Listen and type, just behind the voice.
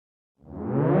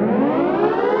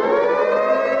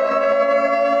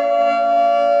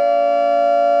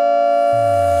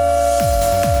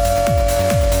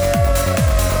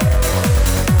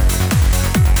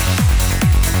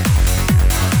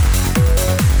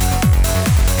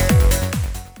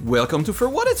Welcome to For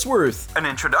What It's Worth, an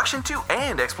introduction to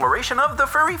and exploration of the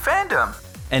furry fandom.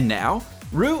 And now,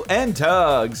 Rue and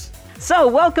Tugs. So,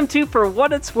 welcome to For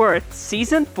What It's Worth,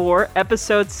 Season 4,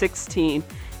 Episode 16,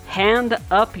 Hand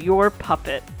Up Your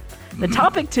Puppet. The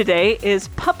topic today is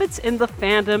puppets in the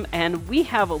fandom, and we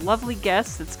have a lovely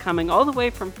guest that's coming all the way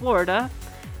from Florida,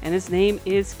 and his name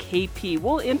is KP.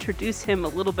 We'll introduce him a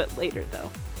little bit later,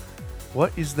 though.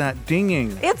 What is that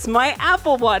dinging? It's my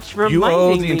Apple Watch reminding me. You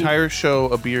owe the entire show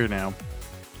a beer now.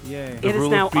 Yay. The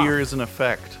rule of beer is in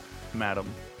effect, madam.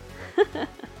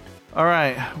 All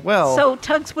right, well... So,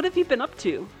 Tugs, what have you been up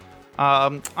to?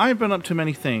 I've been up to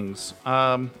many things.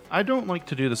 I don't like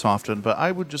to do this often, but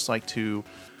I would just like to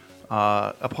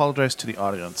apologize to the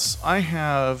audience. I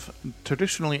have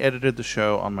traditionally edited the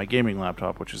show on my gaming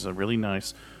laptop, which is a really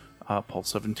nice Pulse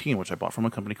 17, which I bought from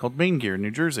a company called Main Gear in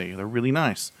New Jersey. They're really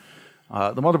nice.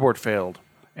 The motherboard failed,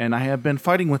 and I have been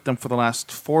fighting with them for the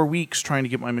last 4 weeks trying to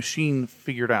get my machine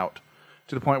figured out,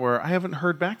 to the point where I haven't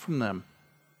heard back from them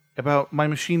about my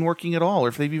machine working at all, or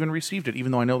if they've even received it,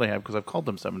 even though I know they have because I've called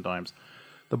them 7 times.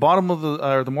 The bottom of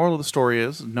the moral of the story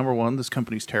is, number one, this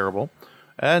company's terrible,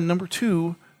 and number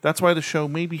two, that's why the show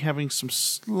may be having some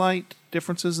slight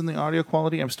differences in the audio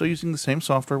quality. I'm still using the same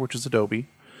software, which is Adobe.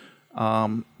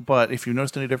 But if you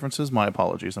noticed any differences, my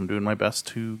apologies. I'm doing my best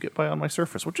to get by on my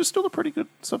Surface, which is still a pretty good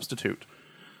substitute.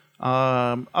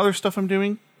 Other stuff I'm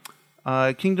doing,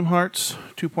 Kingdom Hearts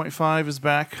 2.5 is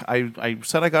back. I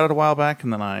said I got it a while back,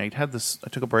 and then I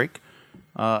took a break.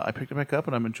 I picked it back up,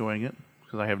 and I'm enjoying it,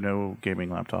 because I have no gaming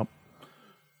laptop.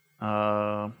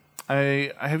 Have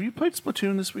you played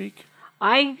Splatoon this week?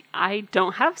 I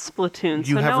don't have Splatoon.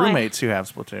 You have roommates who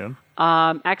have Splatoon.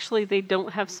 Actually, they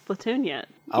don't have Splatoon yet.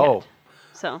 Oh.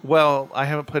 So. Well, I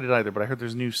haven't played it either, but I heard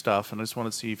there's new stuff, and I just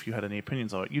wanted to see if you had any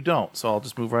opinions on it. You don't, so I'll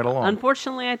just move right along.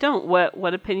 Unfortunately, I don't.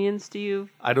 What opinions do you...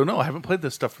 I don't know. I haven't played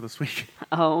this stuff for this week.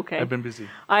 Oh, okay. I've been busy.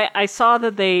 I saw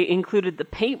that they included the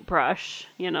paintbrush,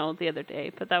 the other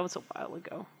day, but that was a while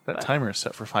ago. That timer is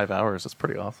set for 5 hours. That's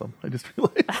pretty awesome. I just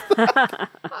realized.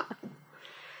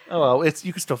 Oh, well,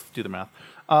 you can still do the math.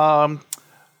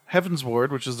 Heaven's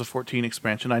Ward, which is the 14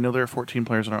 expansion. I know there are 14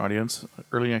 players in our audience.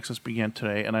 Early access began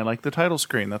today, and I like the title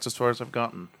screen. That's as far as I've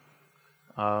gotten.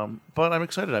 But I'm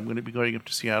excited. I'm going to be going up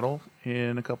to Seattle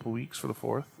in a couple of weeks for the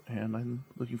 4th, and I'm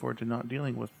looking forward to not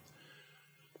dealing with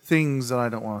things that I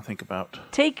don't want to think about.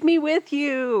 Take me with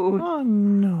you. Oh,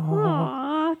 no.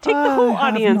 Aww, take the whole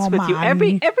audience with you.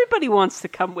 Everybody wants to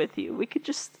come with you. We could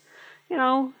just,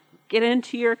 get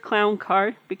into your clown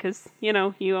car because,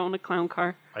 you own a clown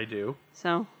car. I do.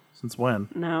 So... Since when?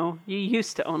 No, you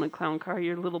used to own a clown car,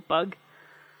 your little bug.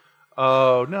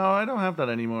 Oh, no, I don't have that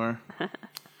anymore.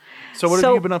 So what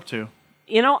have you been up to?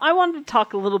 I wanted to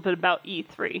talk a little bit about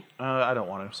E3. I don't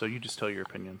want to, so you just tell your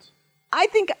opinions. I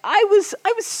think I was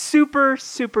super,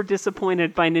 super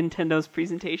disappointed by Nintendo's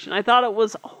presentation. I thought it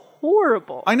was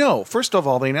horrible. I know. First of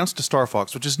all, they announced a Star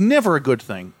Fox, which is never a good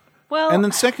thing. Well, and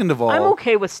then second of all... I'm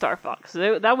okay with Star Fox.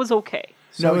 That was okay.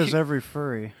 So is every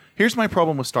furry. Here's my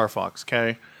problem with Star Fox,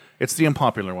 okay? It's the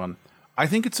unpopular one. I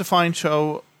think it's a fine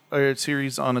show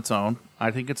series on its own. I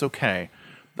think it's okay.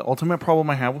 The ultimate problem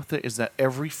I have with it is that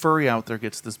every furry out there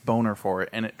gets this boner for it,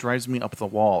 and it drives me up the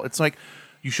wall. It's like,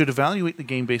 you should evaluate the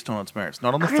game based on its merits,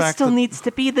 not on the fact that... Crystal needs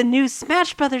to be the new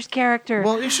Smash Brothers character.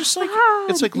 Well, it's just like,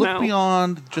 look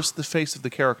beyond just the face of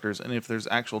the characters, and if there's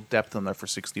actual depth in there for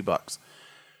 $60.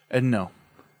 And no.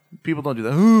 People don't do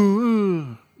that.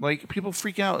 Ooh. Like, people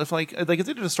freak out if if they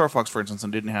did a Star Fox, for instance,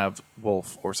 and didn't have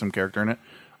Wolf or some character in it.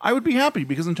 I would be happy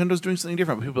because Nintendo's doing something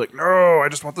different. But people are like, no, I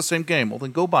just want the same game. Well,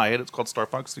 then go buy it. It's called Star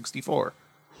Fox 64.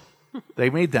 They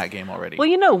made that game already.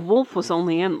 Well, Wolf was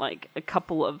only in a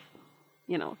couple of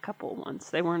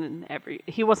ones. They weren't in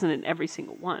he wasn't in every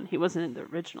single one. He wasn't in the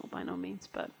original by no means,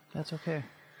 but That's okay.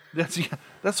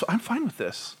 I'm fine with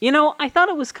this. I thought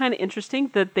it was kind of interesting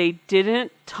that they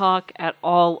didn't talk at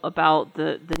all about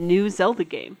the new Zelda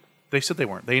game. They said they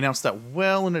weren't. They announced that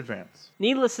well in advance.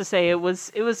 Needless to say, it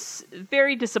was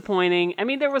very disappointing. I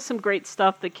mean, there was some great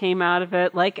stuff that came out of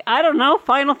it. I don't know,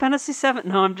 Final Fantasy VII.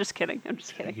 No, I'm just kidding.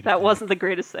 That wasn't the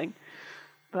greatest thing.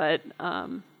 But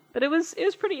it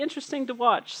was pretty interesting to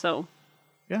watch, so.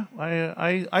 Yeah,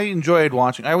 I enjoyed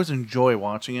watching. I always enjoy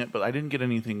watching it, but I didn't get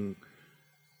anything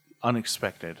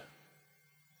unexpected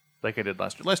like I did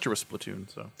last year. Last year was Splatoon,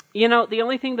 so. The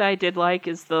only thing that I did like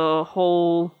is the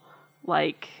whole,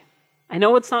 I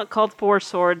know it's not called Four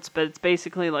Swords, but it's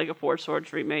basically like a Four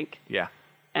Swords remake. Yeah.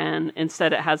 And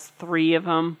instead it has 3 of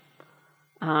them.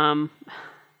 And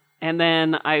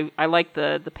then I like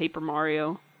the Paper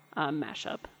Mario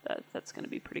mashup. That's going to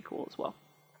be pretty cool as well.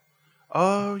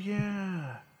 Oh,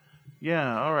 yeah.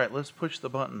 Yeah, all right, let's push the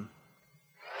button.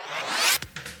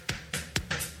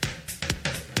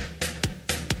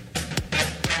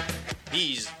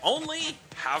 He's only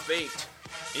half-baked.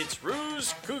 It's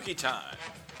Rue's cookie time.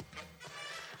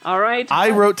 All right.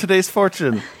 I wrote today's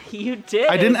fortune. You did.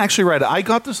 I didn't actually write it. I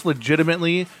got this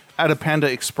legitimately at a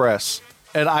Panda Express,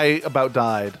 and I about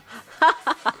died.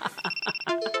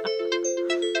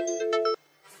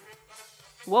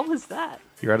 What was that?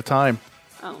 You're out of time.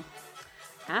 Oh.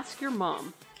 Ask your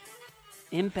mom.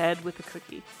 In bed with a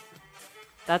cookie.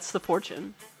 That's the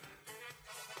fortune.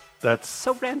 That's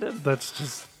So random.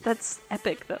 just That's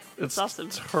epic, though. It's awesome.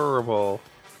 terrible.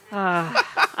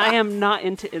 I am not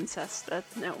into incest.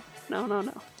 No.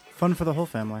 Fun for the whole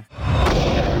family.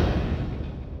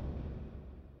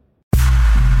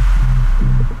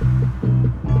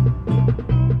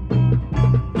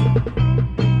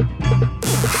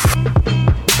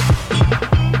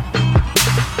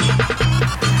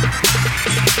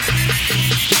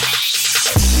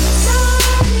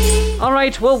 All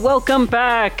right, well, welcome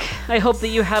back. I hope that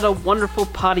you had a wonderful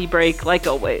potty break, like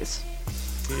always.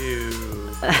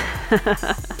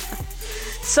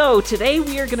 So, today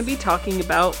we are going to be talking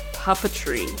about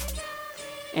puppetry.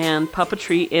 And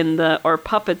puppetry or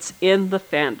puppets in the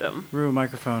fandom. Rue,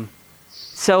 microphone.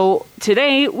 So,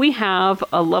 today we have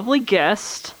a lovely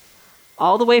guest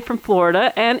all the way from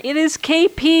Florida, and it is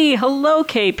KP. Hello,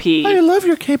 KP. I love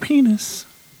your K-penis.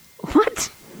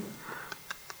 What?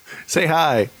 Say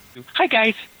hi. Hi,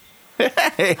 guys.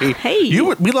 Hey.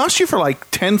 We lost you for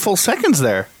like 10 full seconds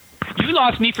there. You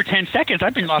lost me for 10 seconds.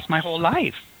 I've been lost my whole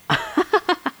life.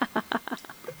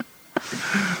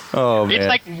 Oh, man. It's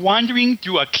like wandering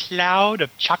through a cloud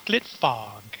of chocolate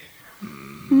fog.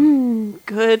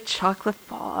 Good chocolate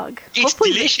fog. It's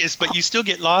Hopefully- delicious, but you still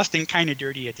get lost and kind of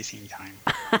dirty at the same time.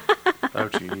 Oh,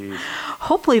 jeez.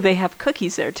 Hopefully they have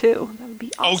cookies there, too. That would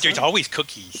be awesome. Oh, there's always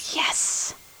cookies.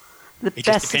 Yes. The It just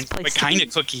best depends place what to kind be.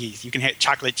 of cookies. You can have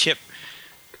chocolate chip.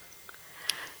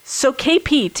 So,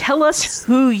 KP, tell us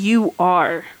who you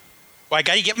are. Well, I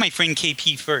got to get my friend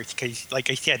KP first, because,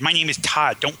 like I said, my name is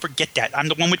Todd. Don't forget that. I'm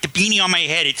the one with the beanie on my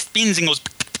head. It spins and goes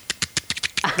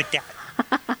like that.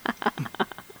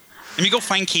 Let me go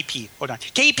find KP. Hold on.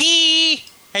 KP!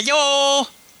 Hello!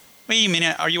 Wait a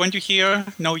minute. Are you under here?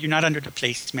 No, you're not under the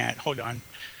placemat. Hold on.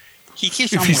 He's here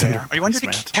If he's somewhere. under Are you under the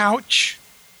placemat. couch?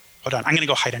 Hold on. I'm going to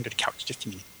go hide under the couch. Just a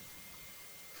minute.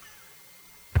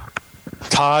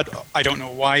 Todd, I don't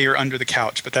know why you're under the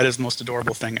couch, but that is the most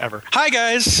adorable thing ever. Hi,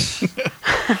 guys.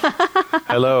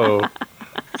 Hello.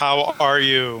 How are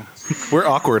you? We're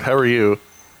awkward. How are you?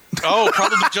 Oh,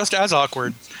 probably just as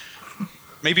awkward.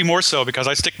 Maybe more so because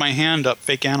I stick my hand up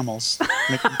fake animals.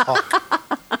 Make them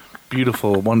talk.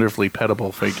 Beautiful, wonderfully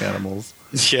petable fake animals.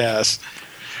 Yes.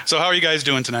 So how are you guys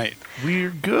doing tonight?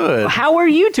 We're good. How are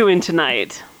you doing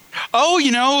tonight? Oh,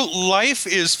 life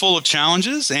is full of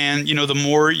challenges, and, the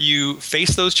more you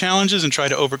face those challenges and try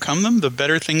to overcome them, the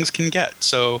better things can get.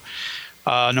 So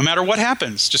no matter what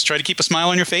happens, just try to keep a smile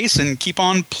on your face and keep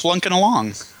on plunking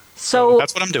along. So,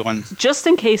 That's what I'm doing. just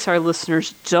in case our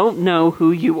listeners don't know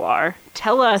who you are,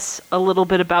 tell us a little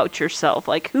bit about yourself.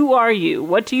 Like, who are you?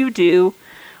 What do you do?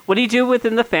 What do you do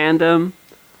within the fandom?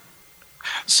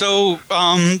 So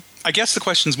I guess the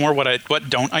question's more what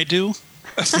don't I do?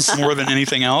 More than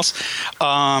anything else.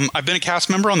 I've been a cast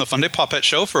member on the Fun Day Pawpet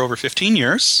Show for over 15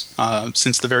 years,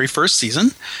 since the very first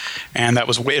season. And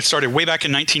it started way back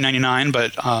in 1999,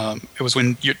 but it was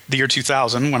the year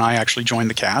 2000 when I actually joined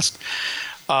the cast.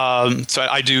 So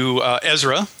I do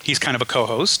Ezra. He's kind of a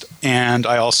co-host. And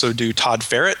I also do Todd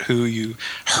Ferret, who you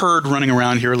heard running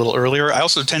around here a little earlier. I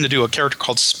also tend to do a character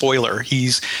called Spoiler.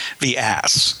 He's the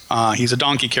ass. He's a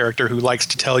donkey character who likes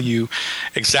to tell you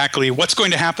exactly what's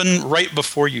going to happen right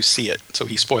before you see it. So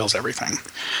he spoils everything.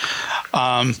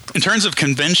 In terms of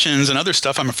conventions and other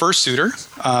stuff, I'm a fursuiter.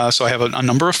 So I have a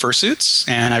number of fursuits,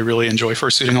 and I really enjoy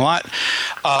fursuiting a lot.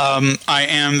 I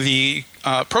am the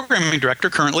programming director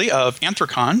currently of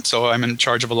Anthrocon, so I'm in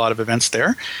charge of a lot of events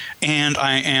there. And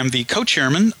I am the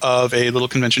co-chairman of a little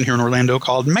convention here in Orlando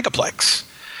called Megaplex.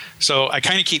 So I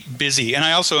kind of keep busy. And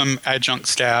I also am adjunct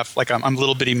staff, like I'm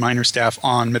little bitty minor staff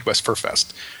on Midwest Fur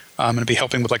Fest. I'm going to be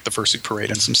helping with like the Fursuit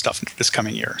Parade and some stuff this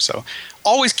coming year. So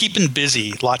always keeping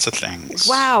busy, lots of things.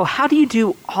 Wow, how do you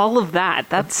do all of that?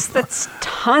 That's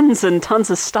tons and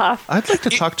tons of stuff. I'd like to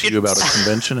talk to you about a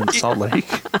convention in Salt Lake.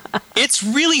 It's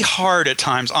really hard at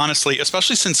times, honestly,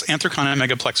 especially since Anthrocon and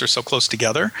Megaplex are so close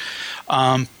together.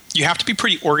 You have to be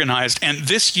pretty organized. And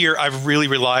this year, I've really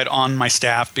relied on my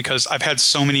staff because I've had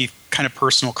so many kind of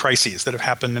personal crises that have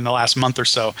happened in the last month or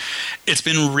so. It's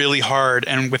been really hard,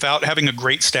 and without having a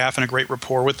great staff and a great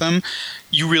rapport with them,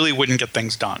 you really wouldn't get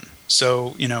things done.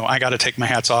 So, I got to take my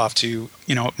hats off to,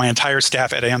 my entire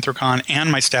staff at Anthrocon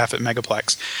and my staff at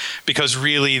Megaplex, because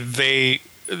really they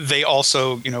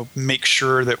also, make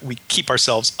sure that we keep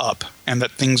ourselves up and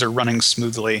that things are running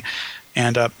smoothly.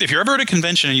 And if you're ever at a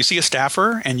convention and you see a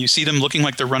staffer and you see them looking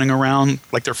like they're running around,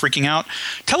 like they're freaking out,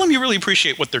 tell them you really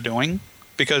appreciate what they're doing,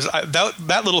 because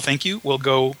that little thank you will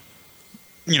go,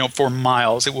 for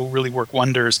miles. It will really work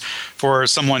wonders for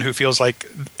someone who feels like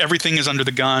everything is under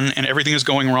the gun and everything is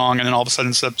going wrong, and then all of a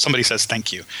sudden somebody says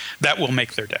thank you. That will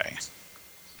make their day.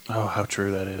 Oh, how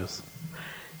true that is.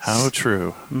 How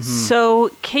true. Mm-hmm. So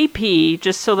KP,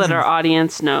 just so that our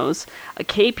audience knows,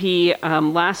 KP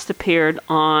last appeared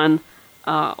on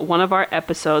one of our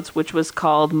episodes, which was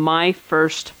called My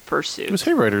First Fursuit. It was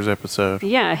Hayraider's episode.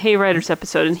 Yeah, Hayraider's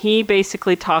episode. And he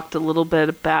basically talked a little bit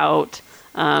about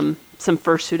some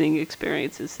fursuiting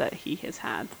experiences that he has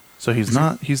had. So he's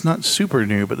not super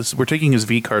new, but we're taking his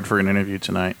V card for an interview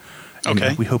tonight. Okay.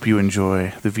 And we hope you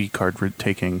enjoy the V card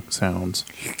taking sounds.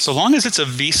 So long as it's a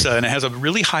Visa and it has a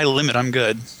really high limit, I'm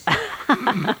good.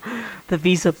 The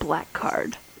Visa Black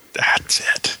Card. That's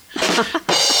it.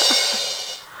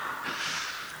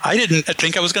 I didn't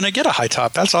think I was going to get a high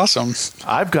top. That's awesome.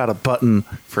 I've got a button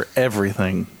for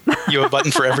everything. You have a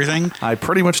button for everything? I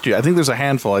pretty much do. I think there's a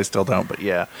handful I still don't, but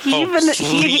yeah.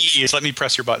 Please let me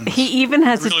press your buttons. He even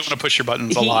has I really want to push your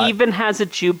buttons a lot. He even has a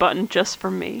Jew button just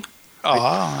for me.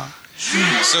 Ah.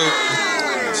 So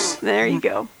there you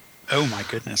go. Oh my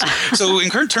goodness. So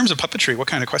in current terms of puppetry, what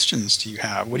kind of questions do you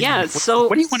have? What do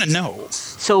you want to know?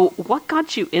 So what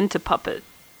got you into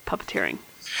puppeteering?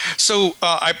 So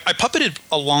I puppeted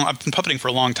I've been puppeting for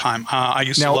a long time. I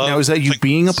used to love. Now, is that you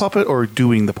being a puppet or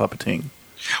doing the puppeting?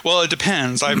 Well, it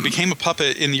depends. I became a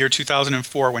puppet in the year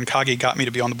 2004 when Kagi got me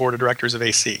to be on the board of directors of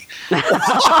AC.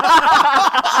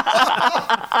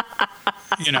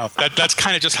 That's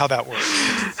kind of just how that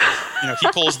works. He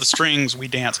pulls the strings, we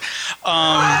dance.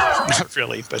 Not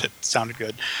really, but it sounded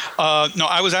good. No,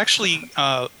 I was actually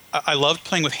I loved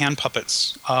playing with hand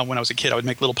puppets when I was a kid. I would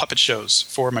make little puppet shows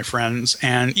for my friends,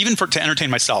 and even to entertain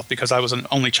myself, because I was an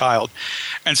only child.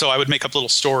 And so I would make up little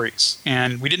stories.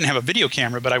 And we didn't have a video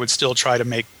camera, but I would still try to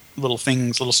make little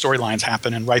storylines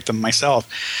happen and write them myself.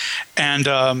 And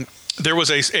there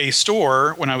was a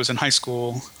store when I was in high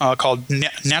school called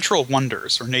Natural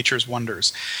Wonders, or Nature's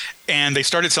Wonders. And they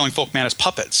started selling Folk Mantis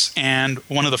puppets. And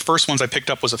one of the first ones I picked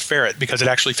up was a ferret, because it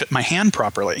actually fit my hand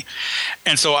properly.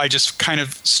 And so I just kind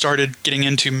of started getting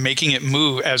into making it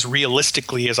move as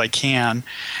realistically as I can.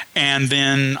 And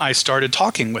then I started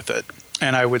talking with it.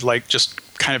 And I would just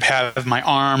kind of have my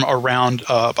arm around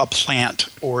a plant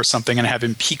or something and have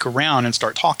him peek around and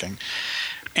start talking.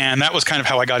 And that was kind of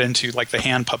how I got into the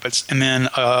hand puppets. And then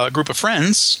a group of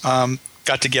friends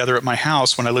got together at my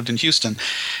house when I lived in Houston,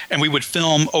 and we would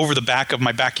film over the back of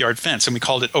my backyard fence, and we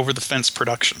called it Over the Fence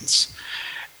Productions.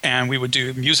 And we would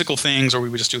do musical things, or we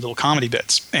would just do little comedy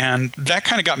bits. And that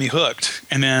kind of got me hooked.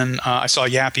 And then I saw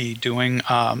Yappy doing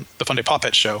the Fun Day Pop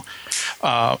Pet show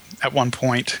at one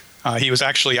point. I was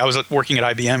working at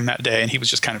IBM that day, and he was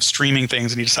just kind of streaming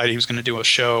things, and he decided he was going to do a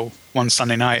show one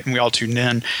Sunday night, and we all tuned in,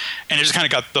 and it just kind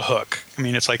of got the hook. I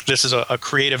mean, it's like, this is a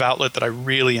creative outlet that I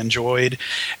really enjoyed,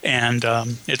 and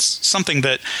it's something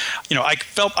that, I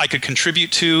felt I could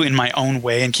contribute to in my own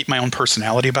way and keep my own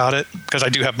personality about it, because I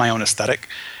do have my own aesthetic,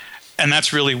 and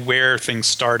that's really where things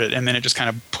started, and then it just kind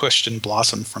of pushed and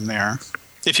blossomed from there,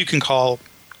 if you can call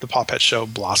the Paw Pet show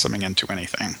blossoming into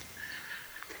anything.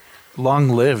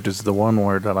 Long-lived is the one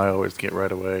word that I always get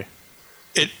right away.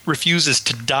 It refuses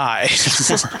to die.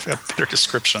 A better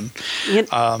description.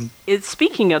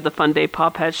 Speaking of the Fun Day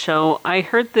Paw Pet show, I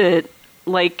heard that,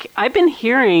 I've been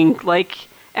hearing,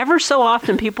 ever so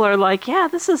often people are like, yeah,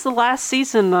 this is the last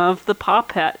season of the Paw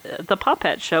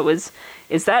Pet show. Is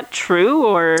that true,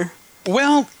 or...?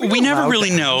 Well, we never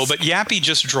really know, but Yappy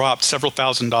just dropped several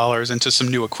 $1,000s into some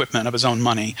new equipment of his own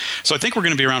money. So I think we're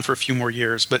going to be around for a few more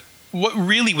years, but what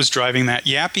really was driving that,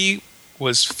 Yappy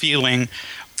was feeling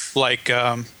like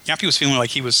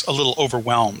he was a little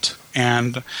overwhelmed,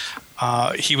 and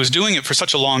he was doing it for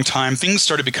such a long time. Things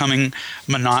started becoming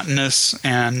monotonous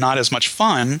and not as much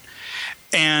fun.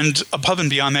 And above and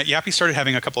beyond that, Yappy started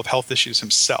having a couple of health issues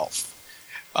himself.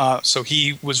 So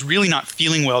he was really not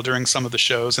feeling well during some of the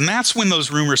shows, and that's when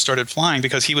those rumors started flying,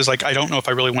 because he was like, I don't know if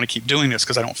I really want to keep doing this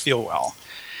because I don't feel well.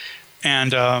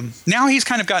 And now he's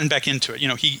kind of gotten back into it.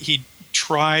 He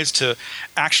tries to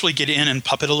actually get in and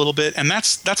puppet a little bit, and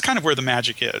that's kind of where the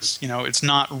magic is. It's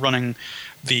not running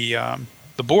the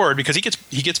the board because he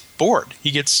gets bored.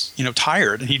 He gets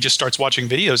tired, and he just starts watching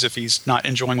videos if he's not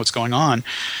enjoying what's going on.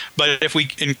 But if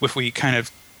we kind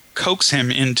of coax him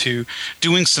into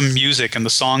doing some music and the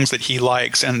songs that he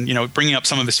likes, and bringing up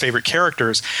some of his favorite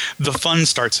characters, the fun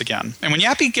starts again. And when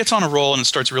Yappy gets on a roll and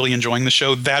starts really enjoying the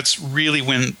show, that's really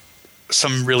when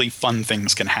some really fun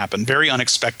things can happen, very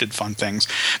unexpected fun things,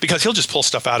 because he'll just pull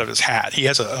stuff out of his hat. He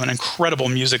has an incredible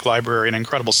music library, an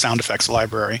incredible sound effects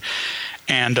library,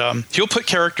 and he'll put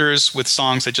characters with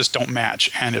songs that just don't match,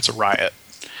 and it's a riot.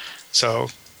 So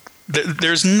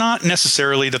there's not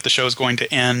necessarily that the show is going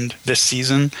to end this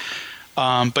season,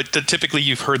 but typically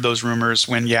you've heard those rumors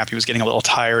when Yappy was getting a little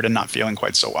tired and not feeling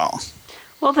quite so well.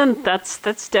 Well, then that's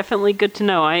definitely good to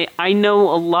know. I know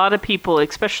a lot of people,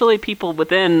 especially people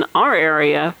within our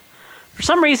area. For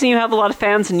some reason, you have a lot of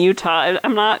fans in Utah.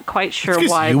 I'm not quite sure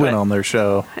why. You went on their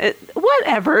show.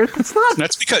 Whatever. That's not.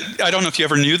 That's because I don't know if you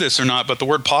ever knew this or not, but the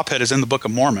word pophead is in the Book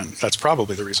of Mormon. That's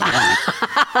probably the reason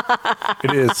why.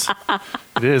 It is.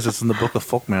 It is. It's in the Book of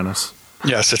Folkmanis.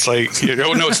 Yes, it's like it's the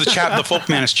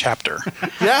Folkmanis chapter.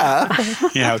 Yeah.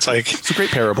 It's like it's a great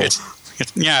parable.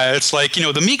 It's like,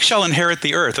 the meek shall inherit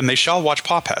the earth, and they shall watch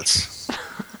popheads.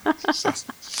 So.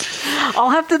 I'll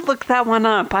have to look that one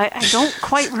up. I don't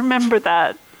quite remember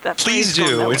that. Please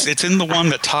do. It's in the one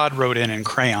that Todd wrote in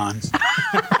crayon.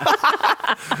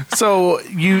 So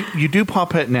you do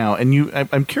Popette now, and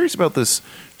I'm curious about this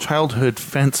childhood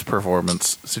fence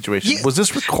performance situation. Yeah. Was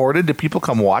this recorded? Did people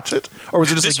come watch it, or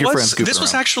was it just your friends goofing This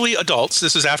was around? Actually adults.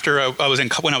 This was after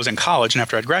when I was in college and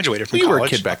after I'd graduated from college. You were a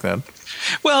kid back then.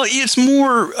 Well, it's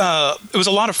more. It was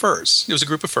a lot of furs. It was a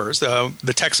group of furs.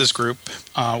 The Texas group,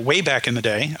 way back in the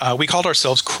day, we called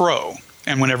ourselves Crow.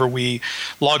 And whenever we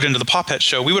logged into the Popette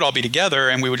show, we would all be together,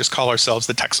 and we would just call ourselves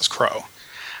the Texas Crow.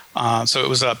 So it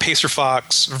was Pacer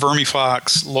Fox,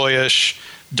 Vermifox, Loyish,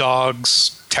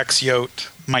 Dogs, Tex Yote,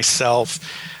 myself.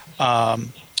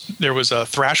 There was a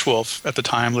Thrash Wolf at the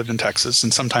time, lived in Texas,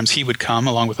 and sometimes he would come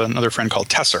along with another friend called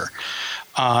Tesser.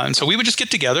 And so we would just get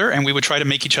together, and we would try to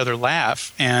make each other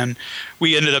laugh. And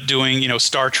we ended up doing,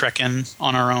 Star Trekking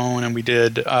on our own, and we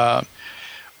did.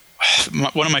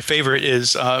 One of my favorite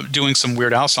is doing some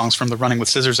Weird Al songs from the Running with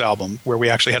Scissors album, where we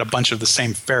actually had a bunch of the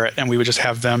same ferret, and we would just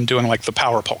have them doing like the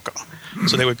power polka.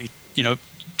 So they would be,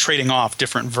 trading off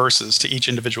different verses to each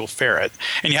individual ferret,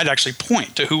 and you had to actually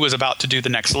point to who was about to do the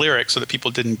next lyric so that people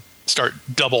didn't start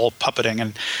double puppeting,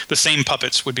 and the same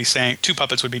puppets would be saying, two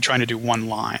puppets would be trying to do one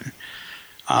line.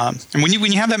 And when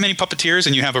you have that many puppeteers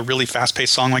and you have a really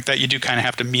fast-paced song like that, you do kind of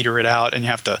have to meter it out, and you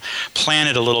have to plan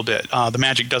it a little bit. The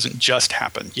magic doesn't just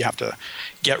happen. You have to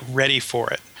get ready for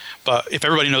it. But if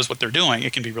everybody knows what they're doing,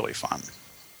 it can be really fun.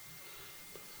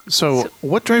 So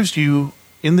what drives you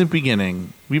in the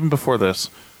beginning, even before this,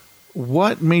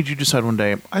 what made you decide one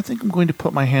day, I think I'm going to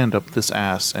put my hand up this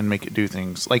ass and make it do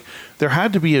things? Like, there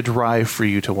had to be a drive for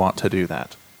you to want to do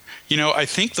that. I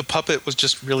think the puppet was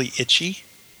just really itchy.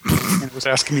 And it was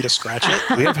asking me to scratch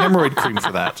it. We have hemorrhoid cream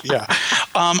for that. Yeah.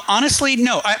 Honestly,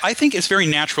 no. I think it's very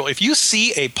natural. If you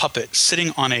see a puppet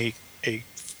sitting on a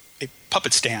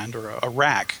puppet stand or a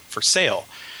rack for sale,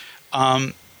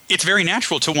 it's very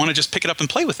natural to want to just pick it up and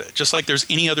play with it, just like there's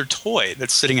any other toy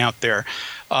that's sitting out there.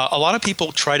 A lot of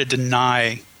people try to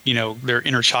deny, their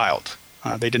inner child.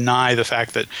 They deny the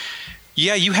fact that,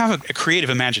 you have a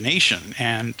creative imagination,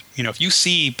 and if you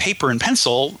see paper and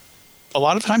pencil, a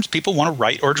lot of times people want to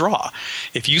write or draw.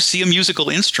 If you see a musical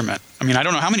instrument, I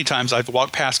don't know how many times I've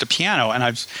walked past a piano and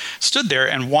I've stood there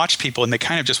and watched people, and they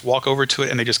kind of just walk over to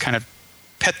it and they just kind of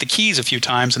pet the keys a few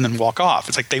times and then walk off.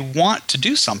 It's like they want to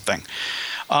do something.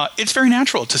 It's very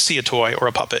natural to see a toy or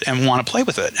a puppet and want to play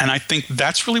with it. And I think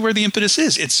that's really where the impetus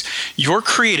is. It's your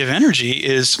creative energy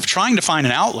is trying to find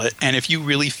an outlet, and if you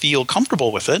really feel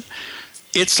comfortable with it,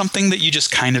 it's something that you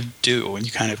just kind of do and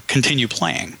you kind of continue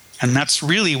playing. And that's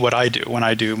really what I do when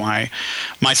I do my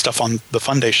stuff on the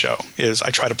Fun Day show, is I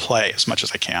try to play as much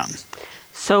as I can.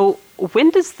 So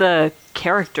when does the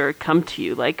character come to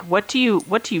you? Like, what do you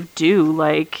do?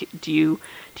 Like, do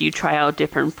you try out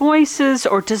different voices,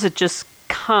 or does it just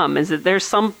come? There's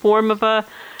some form of a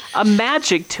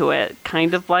magic to it,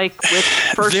 kind of like with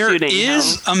first shooting? There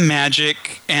is a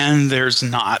magic and there's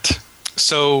not.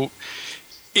 So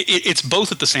it's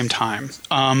both at the same time.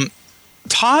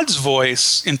 Todd's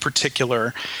voice, in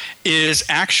particular, is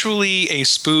actually a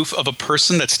spoof of a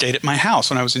person that stayed at my house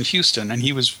when I was in Houston, and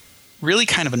he was really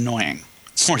kind of annoying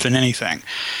more than anything.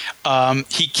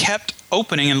 He kept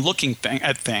opening and looking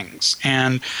at things,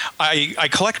 and I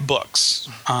collect books,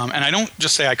 and I don't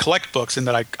just say I collect books in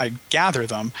that I gather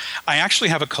them. I actually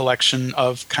have a collection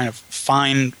of kind of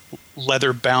fine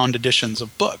leather-bound editions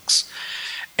of books.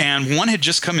 And one had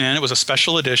just come in. It was a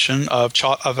special edition of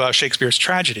Shakespeare's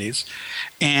tragedies.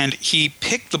 And he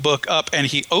picked the book up and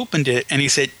he opened it and he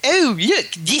said, "Oh,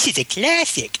 look, this is a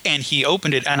classic." And he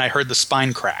opened it and I heard the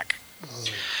spine crack.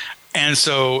 And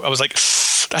so I was like,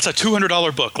 "That's a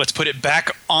 $200 book. Let's put it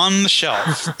back on the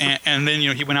shelf." And then,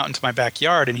 he went out into my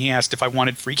backyard and he asked if I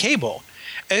wanted free cable.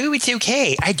 "Oh, it's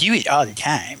okay. I do it all the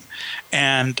time."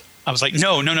 And I was like,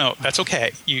 no, that's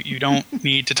okay. You don't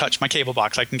need to touch my cable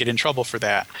box. I can get in trouble for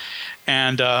that.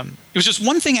 And it was just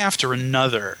one thing after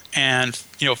another. And,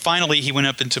 finally he went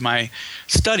up into my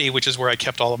study, which is where I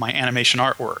kept all of my animation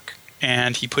artwork.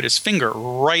 And he put his finger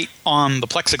right on the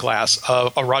plexiglass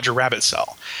of a Roger Rabbit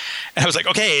cell. And I was like,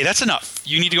 "Okay, that's enough.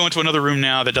 You need to go into another room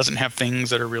now that doesn't have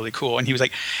things that are really cool." And he was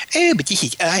like, "Oh, but this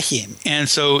is awesome." And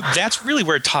so that's really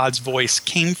where Todd's voice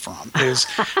came from. Is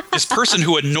this person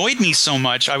who annoyed me so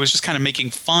much, I was just kind of making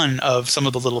fun of some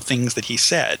of the little things that he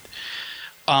said.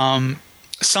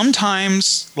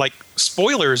 Sometimes, like,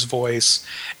 Spoiler's voice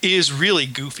is really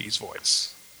Goofy's voice.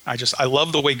 I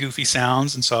love the way Goofy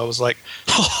sounds, and so I was like,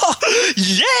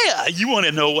 "Yeah, you want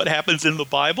to know what happens in the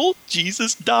Bible?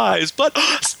 Jesus dies, but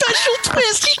special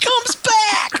twist, he comes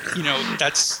back."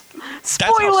 That's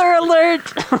Spoiler alert!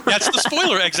 That's the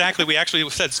spoiler, exactly. We actually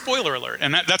said spoiler alert,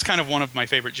 and that's kind of one of my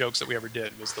favorite jokes that we ever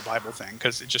did was the Bible thing,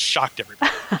 because it just shocked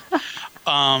everybody.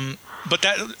 But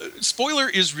that spoiler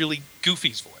is really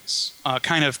Goofy's voice,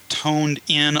 kind of toned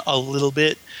in a little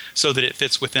bit so that it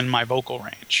fits within my vocal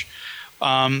range.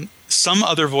 Some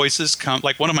other voices come,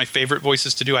 like one of my favorite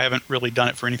voices to do, I haven't really done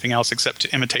it for anything else except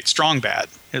to imitate Strong Bad,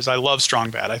 is I love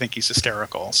Strong Bad. I think he's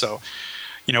hysterical. So,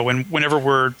 whenever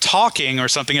we're talking or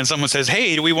something and someone says,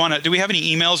 "Hey, do we have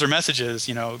any emails or messages?"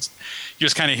 You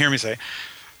just kind of hear me say,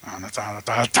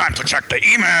 "Time to check the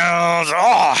emails.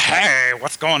 Oh, hey,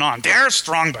 what's going on? There's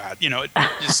Strong Bad." You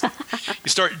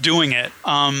start doing it.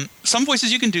 Some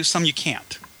voices you can do, some you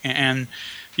can't. And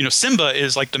Simba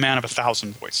is like the man of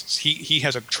 1,000 voices. He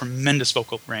has a tremendous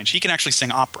vocal range. He can actually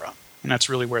sing opera, and that's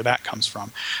really where that comes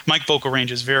from. My vocal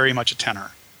range is very much a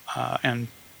tenor, and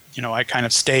I kind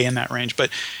of stay in that range. But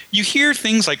you hear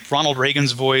things like Ronald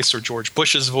Reagan's voice or George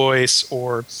Bush's voice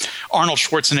or Arnold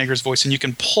Schwarzenegger's voice, and you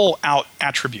can pull out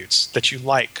attributes that you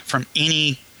like from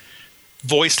any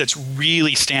voice that's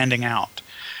really standing out.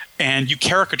 And you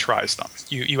caricaturize them.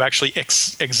 You actually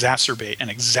exacerbate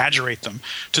and exaggerate them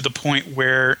to the point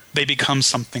where they become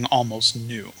something almost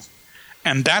new.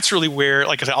 And that's really where,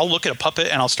 like I said, I'll look at a puppet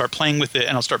and I'll start playing with it,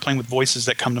 and I'll start playing with voices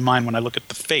that come to mind when I look at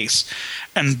the face.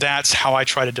 And that's how I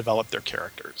try to develop their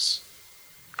characters.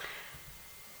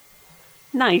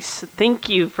 Nice. Thank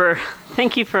you for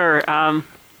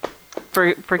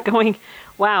going.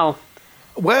 Wow.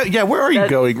 Well, yeah, where are you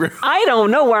going? I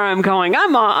don't know where I'm going.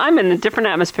 I'm in a different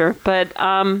atmosphere, but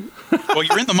well,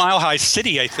 you're in the Mile High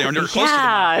City, I think, or close to the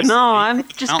Mile High City. I've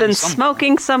just been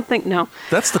smoking something. No,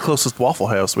 that's the closest Waffle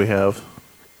House we have.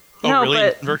 Oh, no, really?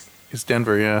 But Denver? It's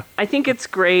Denver, yeah. I think it's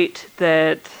great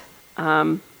that,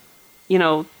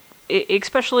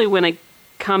 especially when it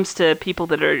comes to people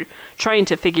that are trying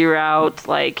to figure out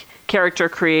like character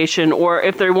creation, or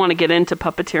if they want to get into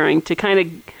puppeteering, to kind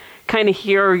of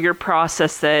hear your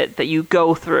process that you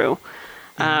go through.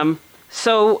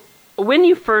 So when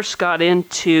you first got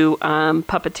into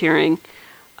puppeteering,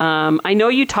 I know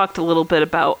you talked a little bit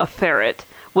about a ferret.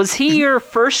 Was he your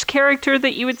first character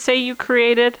that you would say you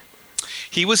created?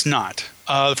 He was not.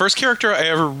 The first character I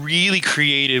ever really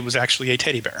created was actually a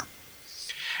teddy bear.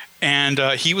 And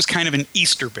he was kind of an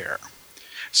Easter bear.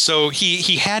 So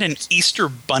he had an Easter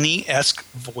Bunny-esque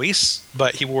voice,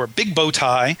 but he wore a big bow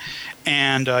tie,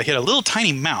 and he had a little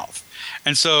tiny mouth.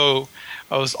 And so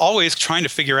I was always trying to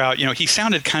figure out, he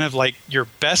sounded kind of like your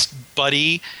best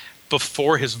buddy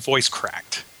before his voice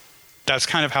cracked. That's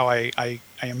kind of how I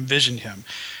envisioned him.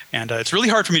 And it's really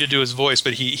hard for me to do his voice,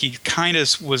 but he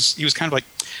was kind of like,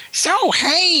 "So,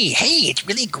 hey, it's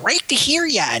really great to hear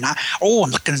you, and I'm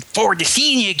looking forward to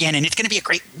seeing you again, and it's going to be a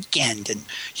great weekend." And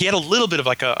he had a little bit of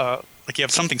like like you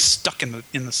have something stuck in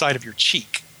the side of your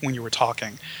cheek when you were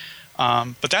talking.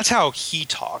 But that's how he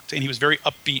talked, and he was very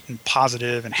upbeat and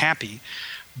positive and happy,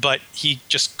 but he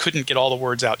just couldn't get all the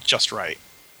words out just right.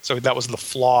 So that was the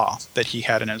flaw that he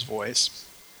had in his voice.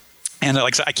 And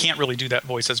like I said, I can't really do that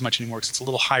voice as much anymore because it's a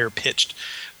little higher pitched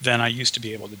than I used to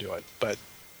be able to do it. But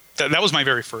that was my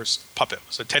very first puppet. It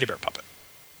was a teddy bear puppet.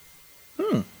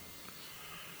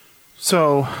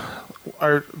 So,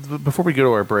 before we go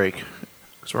to our break,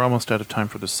 because we're almost out of time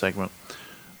for this segment,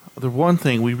 the one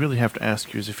thing we really have to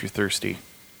ask you is if you're thirsty.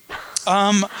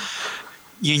 A lot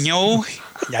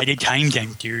of times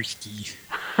I'm thirsty.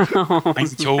 I'm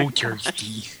so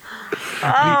thirsty.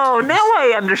 Oh, now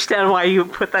I understand why you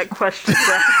put that question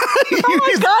there. Oh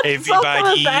my God, it's all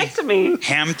coming back to me.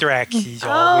 Hamthrax is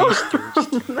always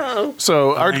thirsty. No.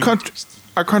 So our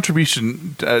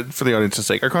contribution, for the audience's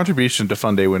sake, our contribution to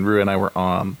Fun Day when Rue and I were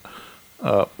on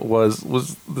was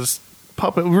this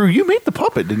puppet. Rue, you made the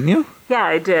puppet, didn't you? Yeah,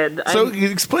 I did. So you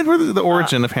explain where the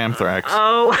origin of Hamthrax.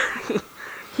 Oh,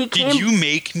 he came. Did you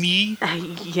make me?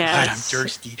 Yes. God, I'm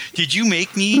thirsty. Did you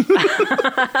make me?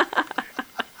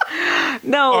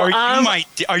 No. Are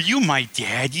you my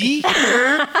daddy?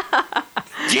 Dad,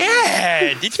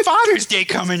 it's Father's Day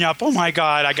coming up. Oh my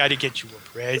God, I got to get you a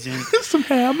present. Some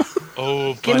ham.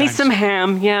 Oh, Give me some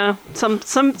ham. Yeah,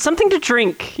 something to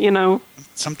drink. You know.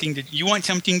 You want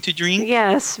something to drink?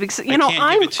 Yes, because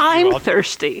I'm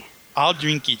thirsty. I'll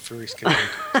drink it first.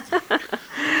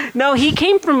 No, he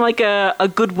came from like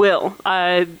a Goodwill.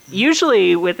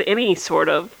 Usually with any sort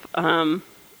of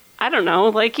I don't know,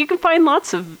 like you can find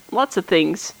lots of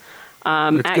things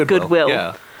at Goodwill.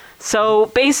 Yeah. So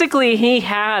basically, he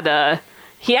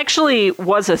actually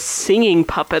was a singing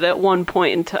puppet at one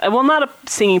point in time. Well, not a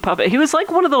singing puppet. He was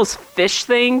like one of those fish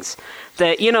things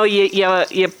that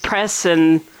you press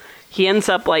and he ends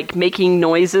up like making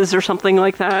noises or something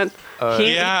like that.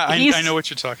 I know what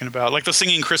you're talking about, like the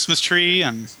singing Christmas tree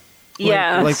and.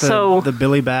 Yeah, like the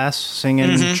Billy Bass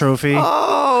singing trophy.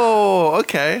 Oh,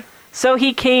 okay. So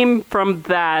he came from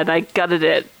that. I gutted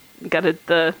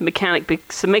the mechanic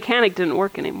because the mechanic didn't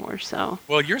work anymore. So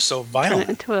well, you're so turned violent. it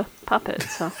into a puppet.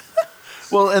 So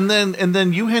Well, and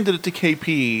then you handed it to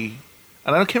KP,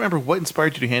 and I can't remember what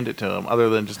inspired you to hand it to him, other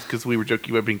than just because we were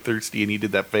joking about being thirsty, and he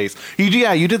did that face.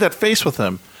 You did that face with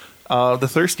him, the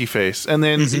thirsty face, and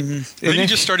then and then he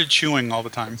just started chewing all the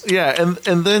time. Yeah,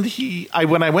 and then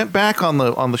when I went back on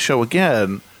the show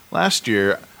again last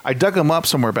year, I dug him up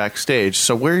somewhere backstage.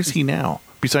 So where is he now?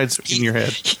 Besides in your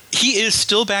head, he is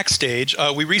still backstage.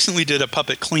 We recently did a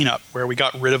puppet cleanup where we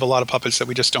got rid of a lot of puppets that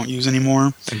we just don't use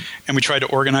anymore, and we tried to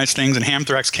organize things. And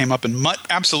Hamthrax came up, and Mutt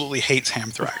absolutely hates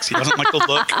Hamthrax. He doesn't like the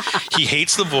look. He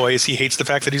hates the voice. He hates the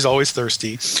fact that he's always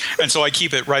thirsty. And so I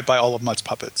keep it right by all of Mutt's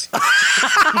puppets.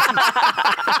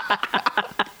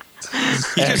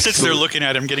 He just sits there looking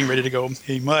at him, getting ready to go.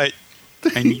 Hey, Mutt,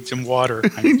 I need some water.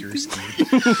 I'm thirsty.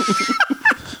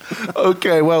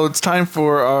 Okay, well, it's time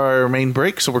for our main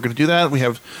break, so we're going to do that. We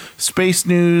have space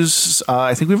news.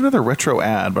 I think we have another retro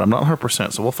ad, but I'm not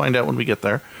 100%, so we'll find out when we get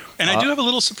there. And I do have a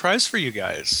little surprise for you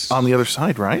guys. On the other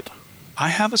side, right? I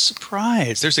have a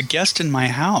surprise. There's a guest in my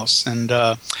house, and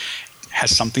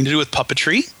has something to do with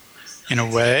puppetry, in a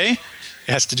way.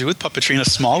 It has to do with puppetry in a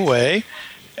small way.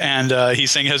 And he's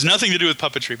saying it has nothing to do with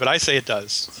puppetry, but I say it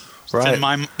does.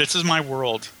 Right. This is my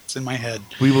world. It's in my head.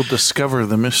 We will discover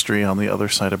the mystery on the other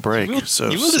side of break. You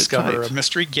will discover a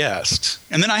mystery guest.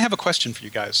 And then I have a question for you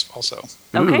guys also.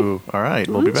 Okay. Ooh, all right,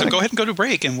 we'll be back. So go ahead and go to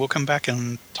break, and we'll come back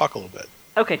and talk a little bit.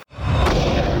 Okay.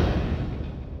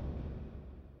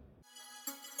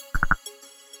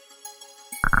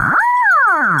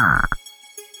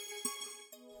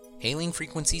 Hailing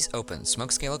frequencies open.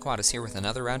 Smokescale Aquatis here with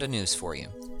another round of news for you.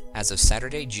 As of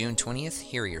Saturday, June 20th,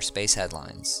 here are your space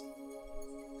headlines.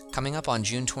 Coming up on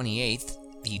June 28th,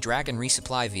 the Dragon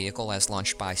resupply vehicle, as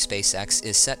launched by SpaceX,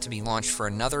 is set to be launched for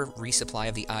another resupply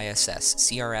of the ISS,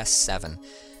 CRS-7.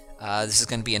 This is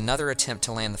going to be another attempt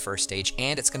to land the first stage,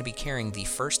 and it's going to be carrying the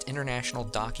first international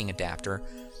docking adapter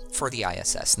for the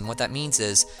ISS. And what that means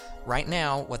is, right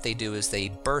now, what they do is they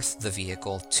berth the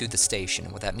vehicle to the station.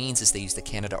 And what that means is they use the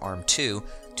Canadarm2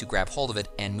 to grab hold of it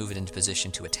and move it into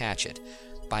position to attach it.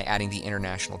 By adding the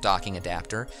international docking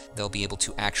adapter, they'll be able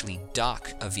to actually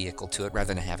dock a vehicle to it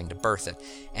rather than having to berth it.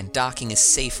 And docking is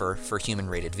safer for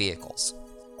human-rated vehicles.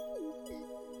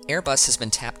 Airbus has been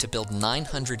tapped to build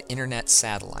 900 internet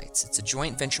satellites. It's a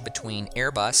joint venture between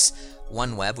Airbus,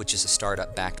 OneWeb, which is a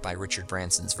startup backed by Richard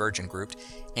Branson's Virgin Group,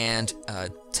 and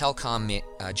telecom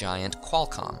giant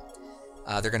Qualcomm.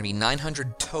 There are going to be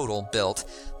 900 total built,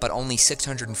 but only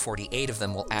 648 of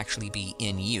them will actually be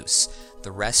in use.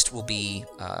 The rest will be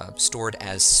stored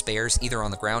as spares either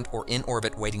on the ground or in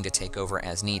orbit waiting to take over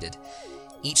as needed.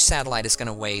 Each satellite is going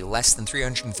to weigh less than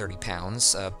 330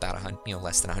 pounds, about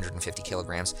less than 150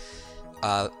 kilograms,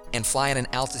 and fly at an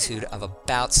altitude of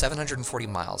about 740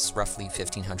 miles, roughly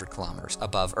 1,500 kilometers,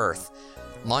 above Earth.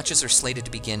 Launches are slated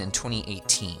to begin in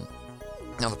 2018.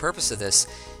 Now, the purpose of this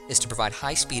is to provide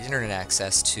high-speed internet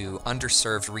access to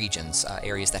underserved regions,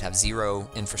 areas that have zero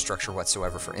infrastructure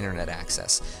whatsoever for internet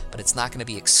access. But it's not going to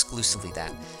be exclusively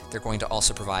that. They're going to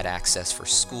also provide access for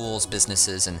schools,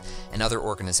 businesses, and other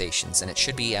organizations, and it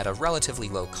should be at a relatively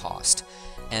low cost.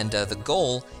 And the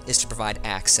goal is to provide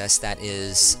access that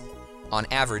is on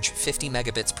average 50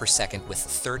 megabits per second with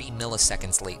 30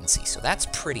 milliseconds latency, so that's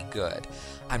pretty good.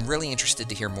 I'm really interested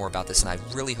to hear more about this, and I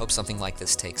really hope something like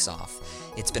this takes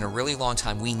off. It's been a really long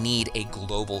time. We need a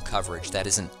global coverage that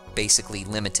isn't basically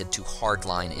limited to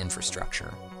hardline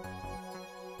infrastructure.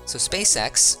 So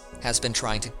SpaceX has been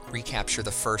trying to recapture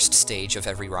the first stage of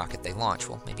every rocket they launch.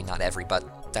 Well, maybe not every,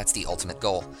 but that's the ultimate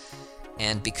goal.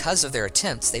 And because of their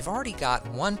attempts, they've already got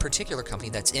one particular company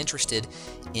that's interested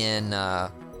in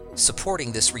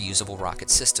supporting this reusable rocket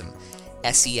system.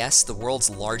 SES, the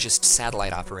world's largest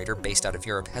satellite operator based out of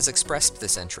Europe, has expressed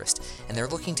this interest, and they're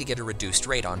looking to get a reduced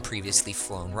rate on previously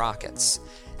flown rockets.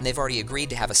 And they've already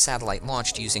agreed to have a satellite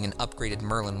launched using an upgraded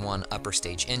Merlin 1 upper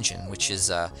stage engine, which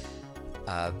is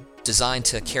designed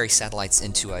to carry satellites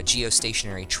into a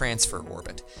geostationary transfer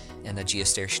orbit. And the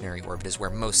geostationary orbit is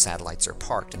where most satellites are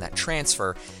parked, and that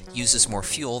transfer uses more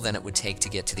fuel than it would take to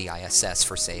get to the ISS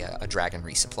for, say, a Dragon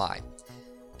resupply.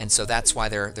 And so that's why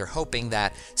they're hoping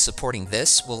that supporting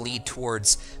this will lead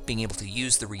towards being able to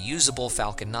use the reusable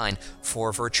Falcon 9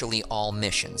 for virtually all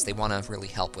missions. They want to really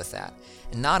help with that.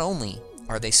 And not only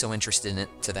are they so interested in it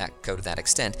to that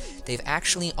extent, they've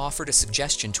actually offered a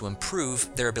suggestion to improve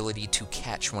their ability to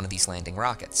catch one of these landing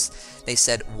rockets. They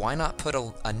said, why not put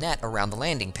a net around the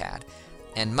landing pad?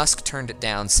 And Musk turned it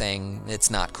down, saying it's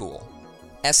not cool.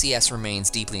 SES remains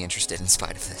deeply interested in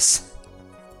spite of this.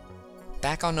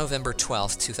 Back on November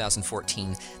 12,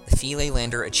 2014, the Philae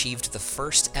lander achieved the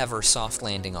first ever soft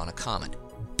landing on a comet.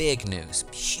 Big news,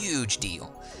 huge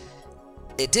deal.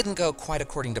 It didn't go quite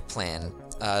according to plan.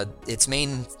 Its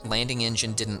main landing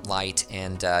engine didn't light,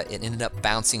 and it ended up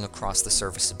bouncing across the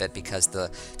surface a bit because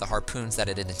the harpoons that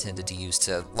it had intended to use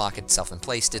to lock itself in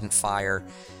place didn't fire,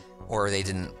 or they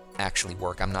didn't actually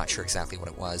work. I'm not sure exactly what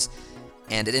it was.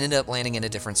 And it ended up landing in a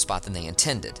different spot than they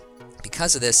intended.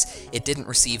 Because of this, it didn't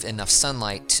receive enough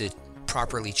sunlight to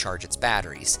properly charge its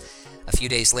batteries. A few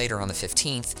days later, on the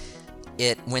 15th,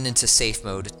 it went into safe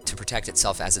mode to protect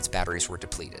itself as its batteries were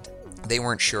depleted. They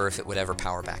weren't sure if it would ever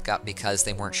power back up because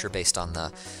they weren't sure based on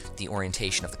the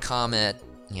orientation of the comet,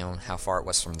 how far it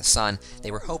was from the sun.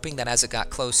 They were hoping that as it got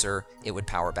closer, it would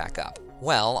power back up.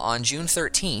 Well, on June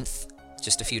 13th,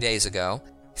 just a few days ago,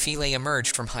 Philae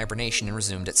emerged from hibernation and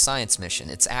resumed its science mission.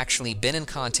 It's actually been in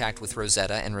contact with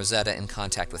Rosetta, and Rosetta in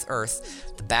contact with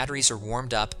Earth. The batteries are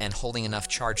warmed up and holding enough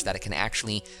charge that it can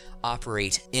actually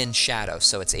operate in shadow,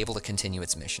 so it's able to continue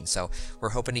its mission. So we're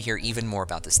hoping to hear even more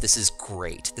about this. This is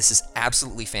great. This is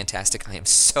absolutely fantastic. I am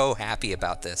so happy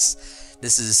about this.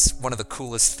 This is one of the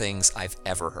coolest things I've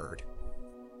ever heard.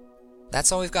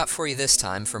 That's all we've got for you this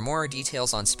time. For more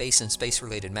details on space and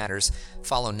space-related matters,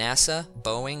 follow NASA,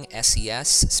 Boeing,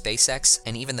 SES, SpaceX,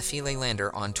 and even the Philae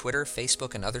lander on Twitter,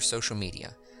 Facebook, and other social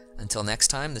media. Until next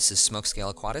time, this is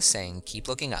Smokescale Aquatis saying, keep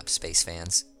looking up, space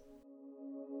fans.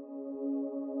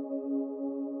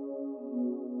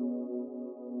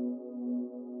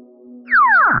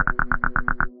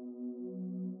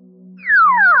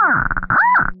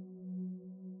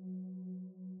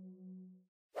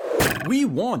 We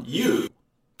want you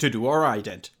to do our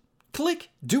ident. Click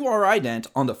Do Our Ident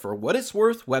on the For What It's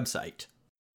Worth website.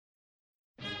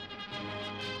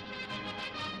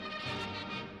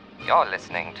 You're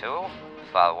listening to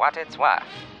For What It's Worth,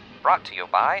 brought to you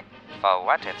by For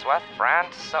What It's Worth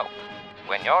brand soap.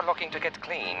 When you're looking to get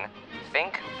clean,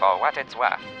 think For What It's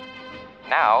Worth.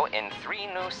 Now in 3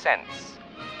 new scents: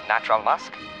 Natural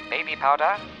Musk, Baby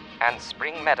Powder, and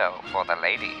Spring Meadow for the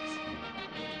ladies.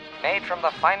 Made from the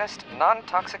finest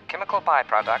non-toxic chemical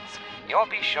byproducts, you'll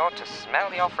be sure to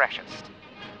smell your freshest.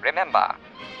 Remember,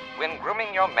 when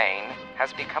grooming your mane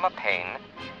has become a pain,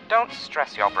 don't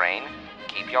stress your brain,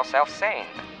 keep yourself sane.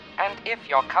 And if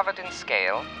you're covered in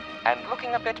scale and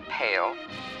looking a bit pale,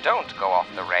 don't go off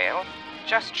the rail,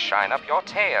 just shine up your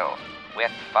tail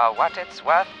with For What It's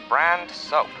Worth brand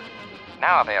soap.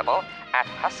 Now available at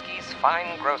Husky's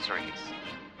Fine Groceries.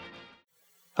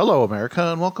 Hello,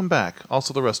 America, and welcome back.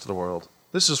 Also, the rest of the world.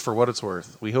 This is For What It's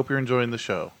Worth. We hope you're enjoying the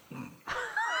show.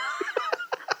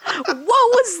 What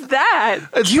was that?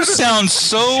 You sound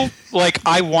so like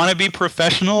I want to be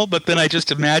professional, but then I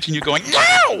just imagine you going,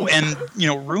 no! And,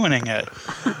 ruining it.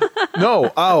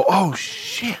 No. Oh,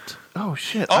 shit. Oh,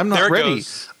 shit. I'm not ready.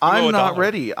 I'm not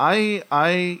ready.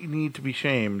 I need to be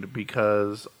shamed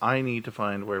because I need to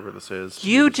find wherever this is.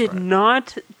 You did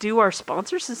not do our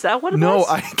sponsors? Is that what it was? No,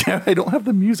 I don't have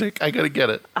the music. I gotta get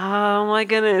it. Oh my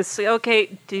goodness.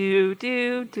 Okay. Do.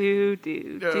 Here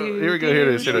we go. Here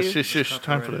it is. Shush.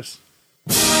 Time for this.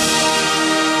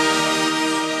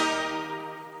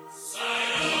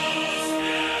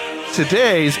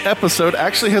 Today's episode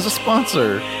actually has a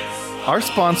sponsor. Our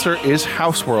sponsor is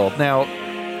Houseworld. Now,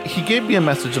 he gave me a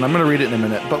message, and I'm going to read it in a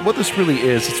minute. But what this really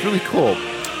is, it's really cool.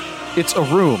 It's a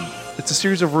room. It's a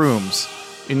series of rooms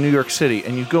in New York City,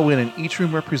 and you go in, and each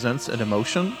room represents an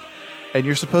emotion, and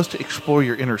you're supposed to explore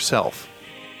your inner self.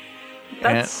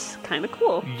 That's kind of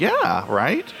cool. Yeah,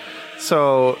 right?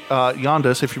 So,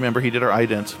 Yondas, if you remember, he did our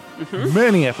ident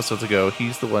many episodes ago.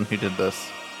 He's the one who did this.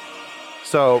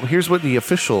 So, here's what the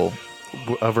official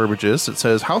verbiage is. It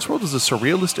says, Houseworld is a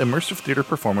surrealist immersive theater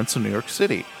performance in New York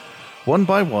City. One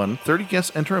by one, 30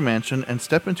 guests enter a mansion and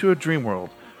step into a dream world.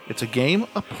 It's a game,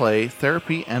 a play,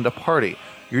 therapy, and a party.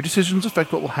 Your decisions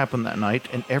affect what will happen that night,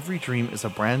 and every dream is a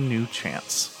brand new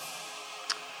chance.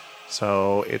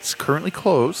 So it's currently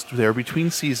closed. They're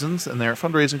between seasons, and they're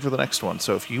fundraising for the next one.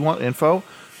 So if you want info,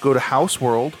 go to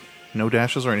Houseworld, no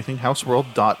dashes or anything,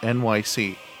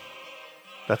 houseworld.nyc.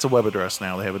 That's a web address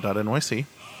now. They have a .nyc.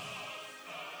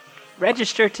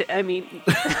 Register to, I mean,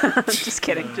 just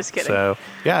kidding. So,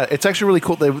 yeah, it's actually really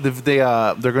cool. They're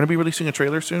going to be releasing a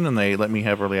trailer soon, and they let me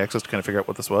have early access to kind of figure out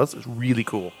what this was. It's really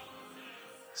cool.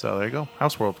 So there you go,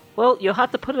 Houseworld. Well, you'll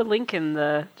have to put a link in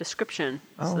the description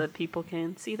so that people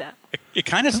can see that. It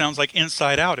kind of sounds like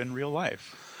Inside Out in real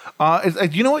life.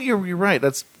 You know what? You're right.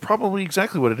 That's probably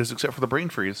exactly what it is, except for the brain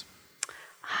freeze.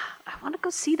 I want to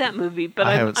go see that movie, but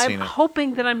I'm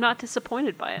hoping that I'm not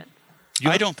disappointed by it.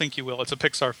 I don't think you will. It's a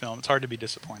Pixar film. It's hard to be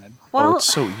disappointed. Well,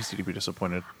 it's so easy to be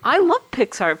disappointed. I love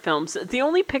Pixar films. The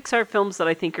only Pixar films that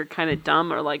I think are kind of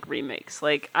dumb are like remakes.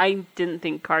 Like, I didn't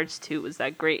think Cars 2 was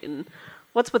that great. And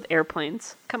what's with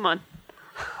airplanes? Come on.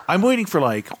 I'm waiting for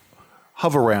like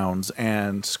hover-rounds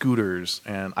and scooters,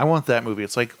 and I want that movie.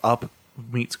 It's like Up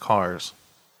meets Cars.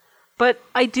 But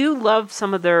I do love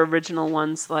some of their original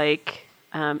ones. Like,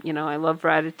 I love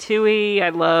Ratatouille. I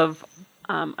love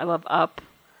Up.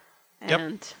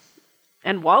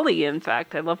 And WALL-E, in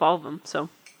fact. I love all of them. So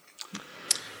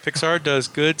Pixar does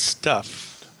good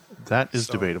stuff. That is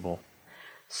debatable.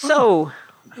 So,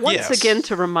 once again,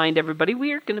 to remind everybody,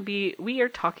 we are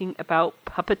talking about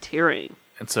puppeteering.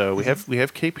 And so we have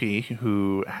KP,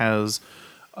 who has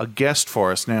a guest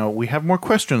for us. Now, we have more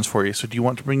questions for you. So do you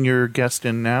want to bring your guest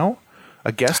in now?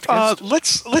 A guest?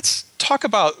 Let's talk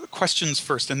about questions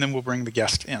first, and then we'll bring the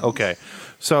guest in. Okay.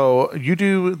 So you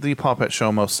do the Pawpet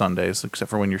Show most Sundays, except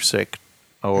for when you're sick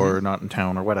or not in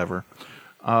town or whatever.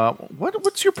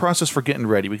 What's your process for getting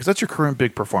ready? Because that's your current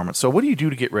big performance. So what do you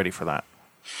do to get ready for that?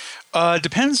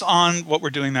 Depends on what we're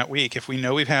doing that week. If we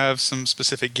know we have some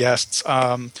specific guests,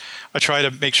 I try to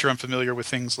make sure I'm familiar with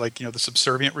things like, the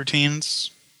subservient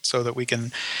routines, so that we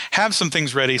can have some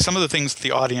things ready. Some of the things that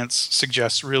the audience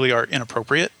suggests really are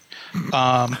inappropriate,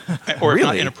 or if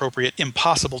not inappropriate,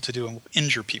 impossible to do and will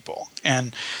injure people.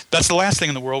 And that's the last thing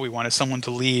in the world we want, is someone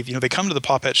to leave. They come to the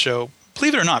Pawpet Show.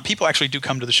 Believe it or not, people actually do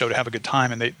come to the show to have a good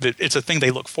time, and it's a thing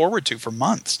they look forward to for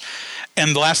months.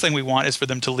 And the last thing we want is for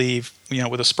them to leave,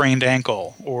 with a sprained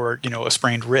ankle or, a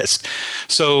sprained wrist.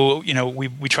 So,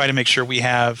 we try to make sure we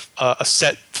have a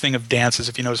set thing of dances.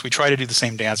 If you notice, we try to do the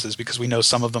same dances because we know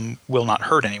some of them will not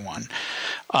hurt anyone.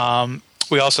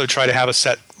 We also try to have a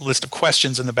set list of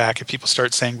questions in the back if people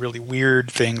start saying really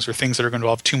weird things or things that are going to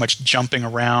involve too much jumping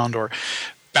around or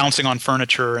bouncing on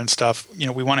furniture and stuff.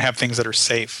 We want to have things that are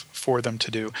safe for them to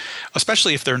do,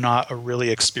 especially if they're not a really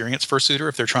experienced fursuiter.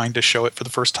 If they're trying to show it for the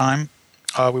first time,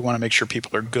 we want to make sure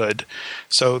people are good.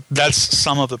 So that's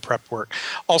some of the prep work.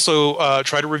 Also,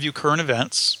 try to review current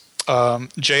events.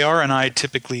 JR and I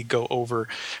typically go over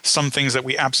some things that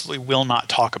we absolutely will not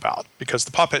talk about, because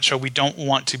the Pawpet Show, we don't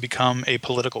want to become a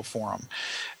political forum.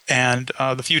 And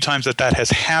the few times that has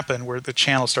happened where the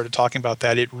channel started talking about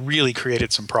that, it really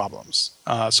created some problems.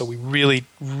 So we really,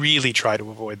 really try to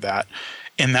avoid that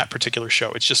in that particular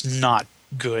show. It's just not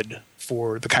good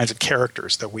for the kinds of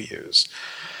characters that we use.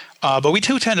 But we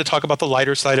do tend to talk about the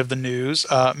lighter side of the news,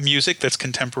 music that's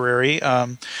contemporary.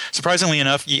 Surprisingly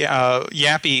enough,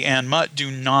 Yappy and Mutt do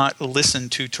not listen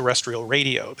to terrestrial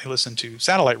radio. They listen to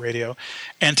satellite radio,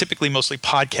 and typically mostly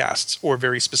podcasts or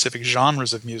very specific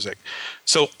genres of music.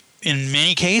 So in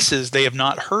many cases, they have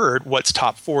not heard what's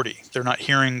top 40. They're not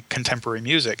hearing contemporary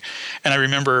music. And I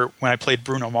remember when I played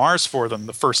Bruno Mars for them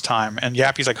the first time, and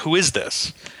Yappy's like, "Who is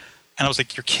this?" And I was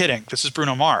like, "You're kidding. This is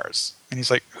Bruno Mars." And he's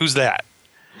like, "Who's that?"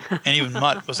 And even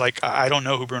Mutt was like, "I don't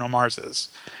know who Bruno Mars is."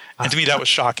 And to me, that was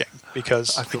shocking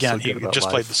because, again, he just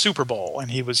played the Super Bowl, and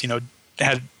he was,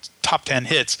 had top 10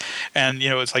 hits. And,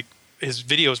 it's like his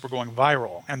videos were going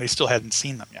viral, and they still hadn't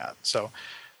seen them yet. So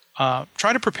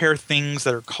try to prepare things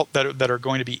that are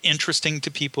going to be interesting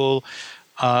to people.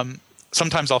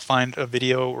 Sometimes I'll find a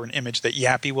video or an image that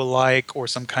Yappy will like, or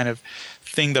some kind of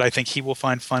thing that I think he will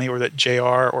find funny, or that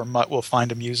JR or Mutt will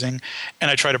find amusing, and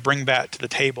I try to bring that to the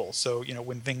table. So,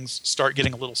 when things start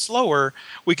getting a little slower,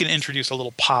 we can introduce a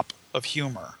little pop of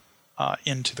humor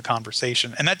into the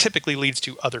conversation, and that typically leads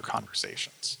to other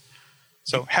conversations.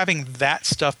 So having that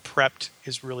stuff prepped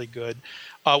is really good.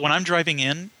 When I'm driving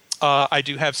in, I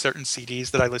do have certain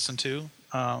CDs that I listen to.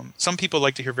 Some people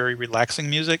like to hear very relaxing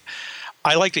music.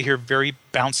 I like to hear very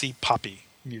bouncy, poppy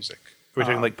music. We're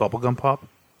talking like bubblegum pop?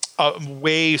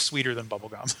 Way sweeter than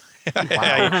bubblegum.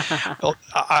 Wow.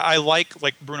 I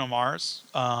like Bruno Mars.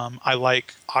 I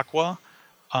like Aqua.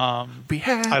 Be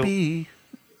happy.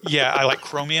 I like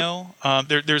Chromeo.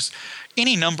 There's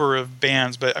any number of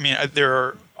bands, but I mean,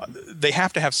 they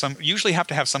have to have usually have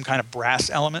to have some kind of brass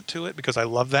element to it, because I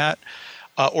love that.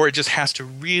 Or it just has to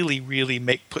really, really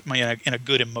put me in a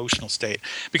good emotional state,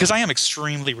 because I am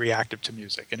extremely reactive to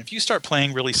music. And if you start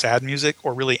playing really sad music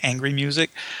or really angry music,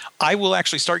 I will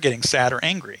actually start getting sad or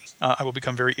angry. I will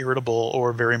become very irritable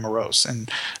or very morose,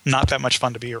 and not that much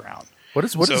fun to be around. What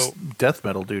does death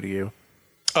metal do to you?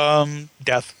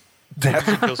 Death.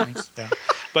 Death kills me. Yeah.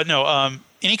 But no,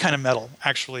 any kind of metal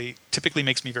actually typically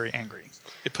makes me very angry.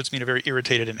 It puts me in a very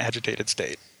irritated and agitated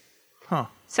state. Huh.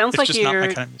 Sounds it's like just you're not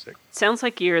my kind of music. Sounds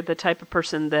like you're the type of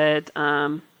person that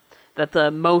that the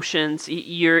emotions,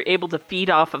 you're able to feed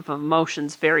off of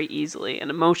emotions very easily, and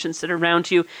emotions that are around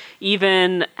you.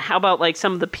 Even how about like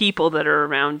some of the people that are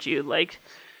around you? Like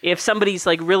if somebody's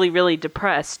like really, really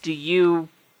depressed, do you?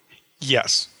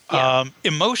 Yes. Yeah.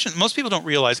 Emotion. Most people don't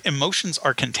realize emotions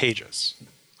are contagious.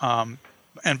 And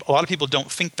a lot of people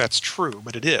don't think that's true,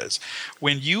 but it is.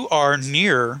 When you are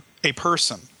near a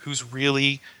person who's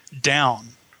really down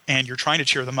and you're trying to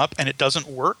cheer them up and it doesn't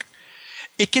work,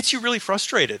 it gets you really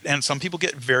frustrated. And some people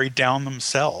get very down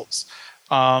themselves.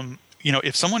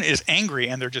 If someone is angry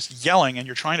and they're just yelling and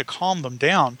you're trying to calm them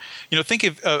down, think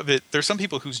of it. There's some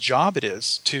people whose job it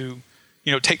is to,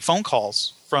 take phone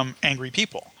calls from angry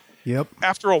people. Yep.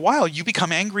 After a while, you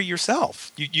become angry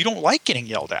yourself. You don't like getting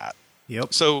yelled at.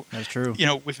 Yep. So that's true.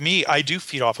 With me, I do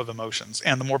feed off of emotions,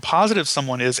 and the more positive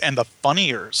someone is, and the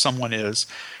funnier someone is,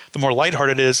 the more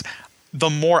lighthearted it is, the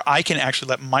more I can actually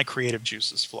let my creative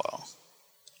juices flow.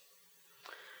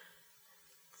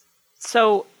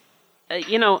 So, I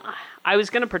was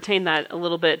going to pertain that a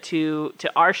little bit to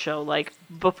our show. Like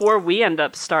before we end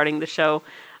up starting the show,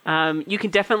 you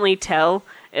can definitely tell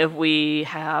if we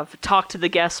have talked to the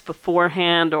guests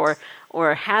beforehand or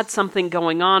had something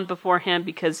going on beforehand,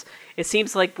 because it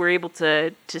seems like we're able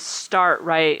to start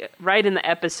right in the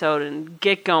episode and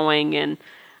get going and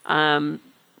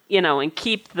and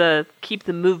keep the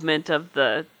movement of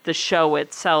the show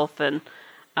itself. And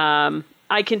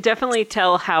I can definitely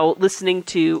tell how listening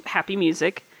to happy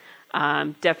music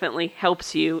definitely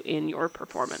helps you in your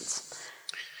performance.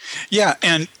 Yeah,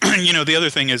 and the other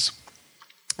thing is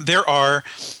there are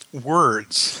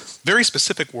words, very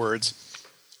specific words,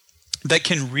 that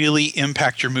can really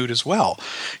impact your mood as well.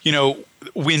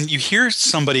 When you hear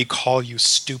somebody call you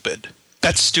stupid,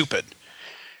 that's stupid.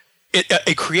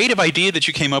 A creative idea that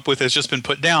you came up with has just been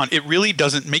put down. It really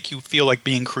doesn't make you feel like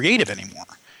being creative anymore.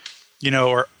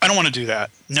 Or I don't want to do that.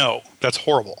 No, that's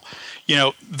horrible.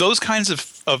 Those kinds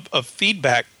of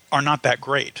feedback are not that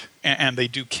great, and they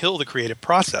do kill the creative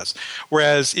process.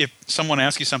 Whereas if someone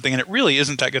asks you something and it really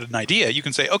isn't that good an idea, you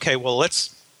can say, okay, well,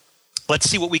 let's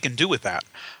see what we can do with that.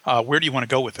 Where do you want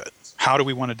to go with it? How do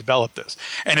we want to develop this?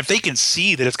 And if they can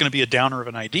see that it's going to be a downer of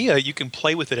an idea, you can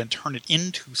play with it and turn it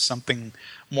into something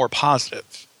more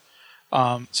positive.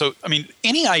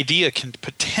 Any idea can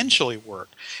potentially work.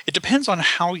 It depends on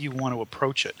how you want to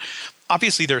approach it.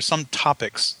 Obviously, there are some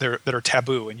topics that are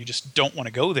taboo, and you just don't want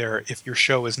to go there if your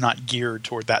show is not geared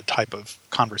toward that type of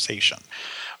conversation.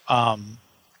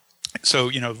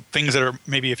 Things that are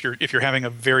maybe if you're having a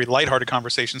very lighthearted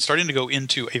conversation, starting to go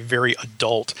into a very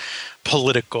adult,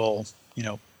 political,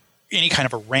 any kind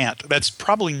of a rant, that's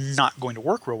probably not going to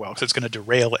work real well because it's going to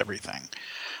derail everything.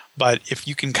 But if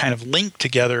you can kind of link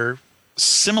together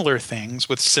similar things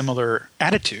with similar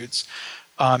attitudes,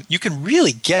 you can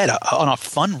really get on a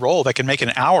fun roll that can make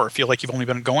an hour feel like you've only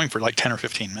been going for like 10 or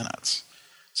 15 minutes.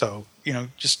 So,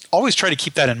 just always try to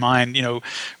keep that in mind.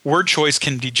 Word choice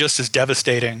can be just as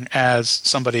devastating as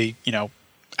somebody,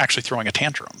 actually throwing a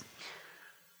tantrum,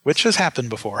 which has happened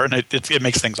before, and it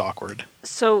makes things awkward.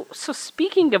 So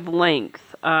speaking of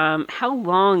length, how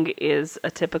long is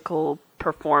a typical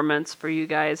performance for you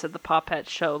guys at the Poppet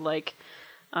show? Like,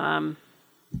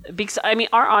 Because I mean,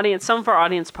 some of our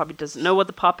audience probably doesn't know what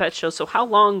the Poppet Show. So how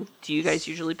long do you guys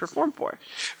usually perform for?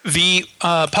 The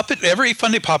every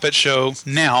Fun Day Poppet Show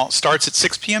now starts at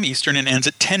 6 p.m. Eastern and ends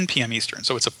at 10 p.m. Eastern.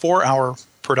 So it's a 4-hour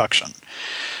production.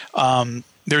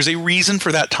 There's a reason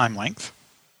for that time length.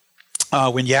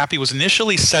 When Yappy was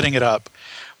initially setting it up,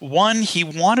 one, he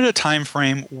wanted a time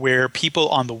frame where people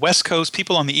on the West Coast,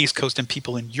 people on the East Coast, and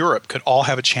people in Europe could all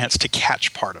have a chance to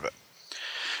catch part of it.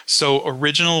 So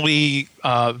originally,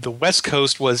 the West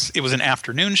Coast was an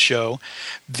afternoon show.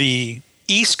 The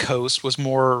East Coast was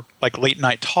more like late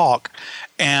night talk,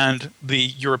 and the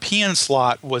European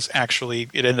slot was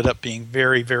it ended up being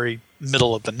very, very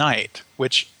middle of the night,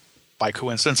 which by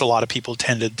coincidence, a lot of people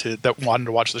that wanted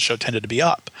to watch the show tended to be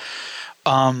up.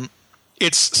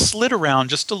 It's slid around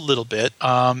just a little bit.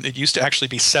 It used to actually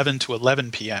be 7 to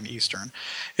 11 p.m. Eastern.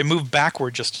 It moved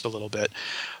backward just a little bit.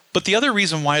 But the other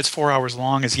reason why it's 4 hours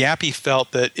long is Yappy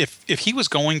felt that if he was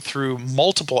going through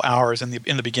multiple hours in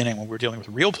the beginning when we were dealing with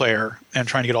Real Player and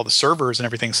trying to get all the servers and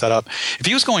everything set up, if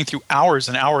he was going through hours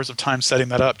and hours of time setting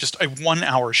that up, just a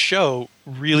 1-hour show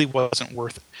really wasn't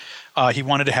worth it. He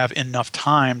wanted to have enough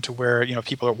time to where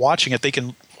people are watching it, they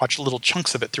can watch little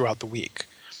chunks of it throughout the week.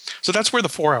 So that's where the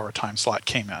 4-hour time slot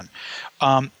came in.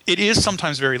 It is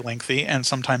sometimes very lengthy, and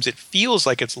sometimes it feels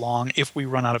like it's long if we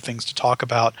run out of things to talk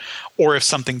about or if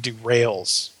something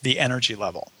derails the energy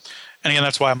level. And again,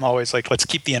 that's why I'm always like, let's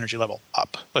keep the energy level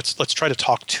up. Let's try to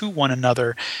talk to one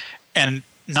another and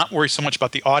not worry so much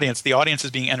about the audience. The audience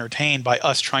is being entertained by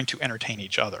us trying to entertain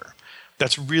each other.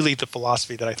 That's really the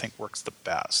philosophy that I think works the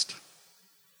best.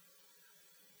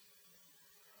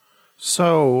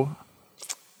 So,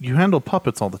 you handle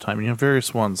puppets all the time, and you have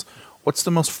various ones. What's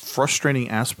the most frustrating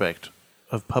aspect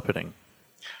of puppeting?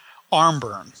 Arm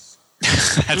burn.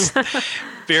 That's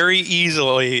very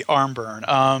easily arm burn.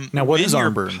 Now, what is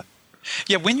arm burn?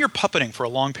 Yeah, when you're puppeting for a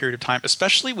long period of time,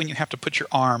 especially when you have to put your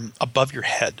arm above your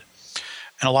head.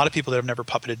 And a lot of people that have never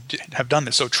puppeted have done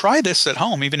this. So try this at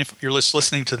home, even if you're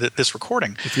listening to this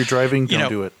recording. If you're driving, don't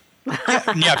do it.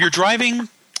 Yeah, if you're driving,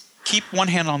 keep one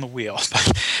hand on the wheel.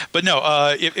 But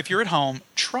no, if you're at home,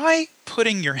 try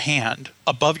putting your hand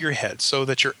above your head so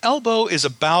that your elbow is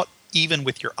about even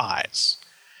with your eyes.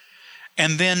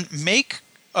 And then make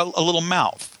a little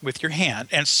mouth with your hand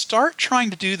and start trying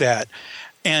to do that.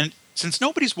 And since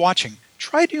nobody's watching,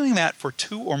 try doing that for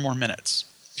 2 or more minutes.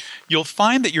 You'll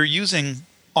find that you're using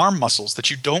arm muscles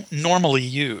that you don't normally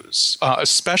use,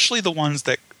 especially the ones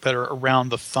that are around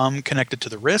the thumb connected to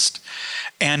the wrist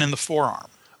and in the forearm.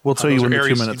 We'll tell you when the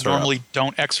 2 minutes you are normally up.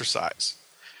 Don't exercise.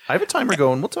 I have a timer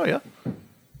going. We'll tell you.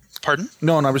 Pardon?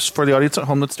 No, and I was for the audience at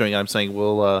home that's doing it. I'm saying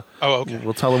we'll. Okay.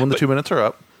 We'll tell them when the 2 minutes are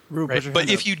up. Right. But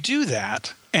if you do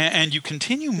that and you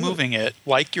continue moving it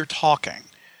like you're talking,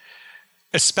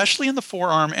 especially in the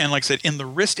forearm and, like I said, in the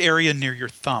wrist area near your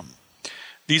thumb,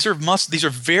 these are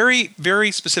very, very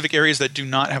specific areas that do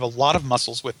not have a lot of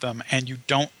muscles with them, and you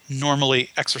don't normally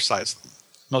exercise them.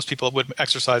 Most people would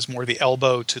exercise more the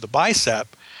elbow to the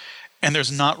bicep, and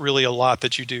there's not really a lot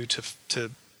that you do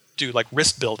to do like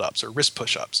wrist build-ups or wrist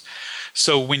push-ups.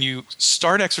 So when you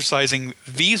start exercising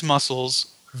these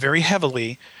muscles very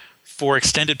heavily for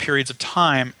extended periods of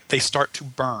time, they start to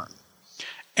burn.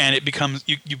 And it becomes,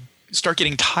 you start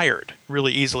getting tired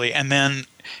really easily. And then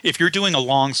if you're doing a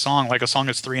long song, like a song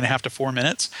that's 3.5 to 4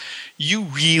 minutes, you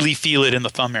really feel it in the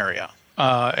thumb area.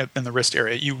 In the wrist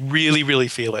area. You really, really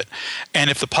feel it.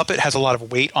 And if the puppet has a lot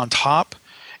of weight on top,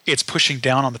 it's pushing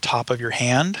down on the top of your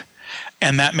hand.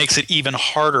 And that makes it even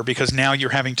harder because now you're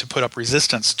having to put up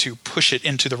resistance to push it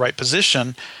into the right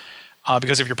position.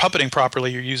 Because if you're puppeting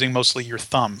properly, you're using mostly your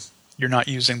thumb. You're not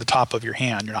using the top of your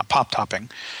hand. You're not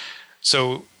pop-topping.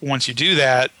 So once you do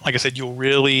that, like I said, you'll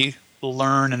really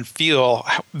learn and feel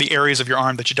the areas of your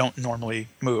arm that you don't normally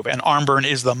move. And arm burn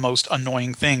is the most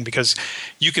annoying thing because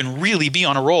you can really be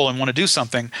on a roll and want to do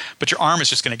something, but your arm is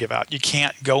just going to give out. You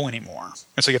can't go anymore.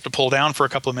 And so you have to pull down for a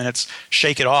couple of minutes,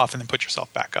 shake it off, and then put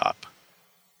yourself back up.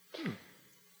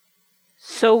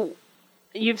 So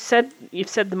you've said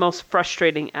the most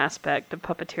frustrating aspect of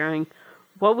puppeteering.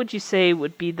 What would you say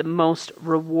would be the most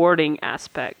rewarding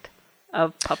aspect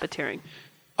of puppeteering?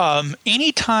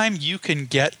 Anytime you can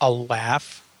get a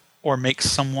laugh or make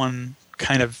someone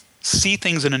kind of see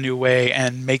things in a new way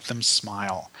and make them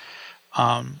smile.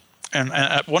 And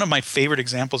one of my favorite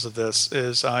examples of this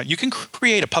is you can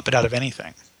create a puppet out of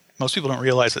anything. Most people don't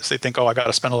realize this. They think, I got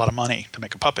to spend a lot of money to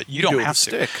make a puppet. You don't have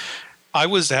to. I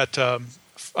was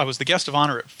the guest of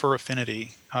honor at Fur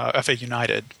Affinity, FA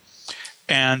United.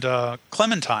 And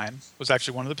Clementine was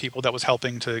actually one of the people that was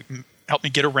helping to help me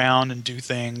get around and do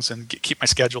things and keep my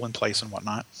schedule in place and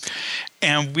whatnot.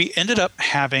 And we ended up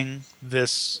having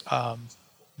this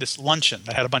this luncheon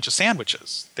that had a bunch of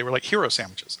sandwiches. They were like hero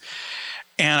sandwiches.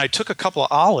 And I took a couple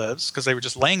of olives because they were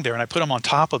just laying there, and I put them on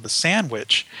top of the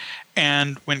sandwich.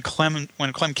 And when Clem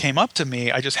came up to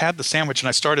me, I just had the sandwich and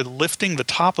I started lifting the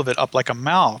top of it up like a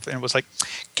mouth, and it was like,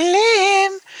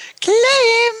 Clem,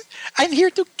 I'm here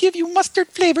to give you mustard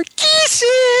flavored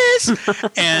kisses.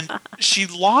 And she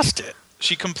lost it.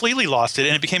 She completely lost it,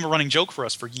 and it became a running joke for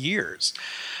us for years.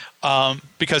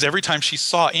 Because every time she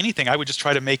saw anything, I would just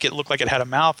try to make it look like it had a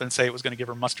mouth and say it was going to give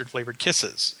her mustard flavored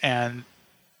kisses. And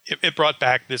it brought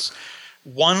back this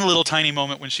one little tiny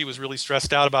moment when she was really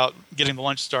stressed out about getting the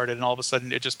lunch started, and all of a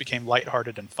sudden it just became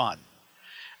lighthearted and fun.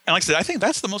 And like I said, I think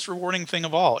that's the most rewarding thing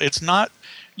of all. It's not,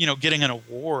 getting an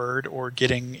award or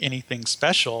getting anything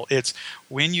special. It's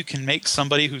when you can make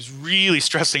somebody who's really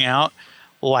stressing out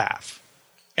laugh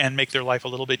and make their life a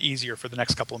little bit easier for the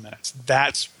next couple of minutes.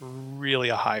 That's really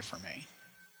a high for me.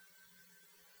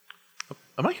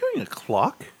 Am I hearing a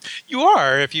clock? You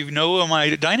are. If you know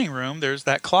my dining room, there's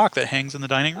that clock that hangs in the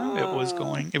dining room. It was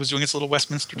doing its little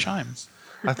Westminster chime.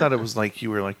 I thought it was like you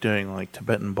were like doing like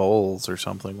Tibetan bowls or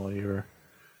something while you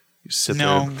sit there.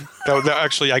 No,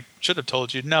 actually, I should have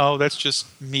told you. No, that's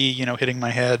just me, hitting my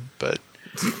head. But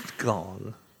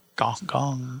gong, gong,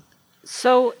 gong.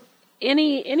 So,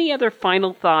 any other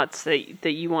final thoughts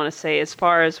that you want to say as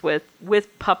far as with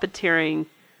puppeteering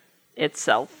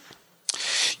itself?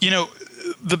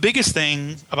 The biggest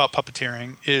thing about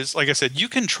puppeteering is, like I said, you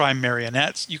can try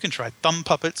marionettes, you can try thumb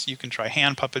puppets, you can try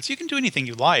hand puppets, you can do anything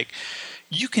you like.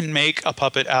 You can make a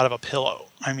puppet out of a pillow.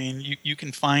 I mean, you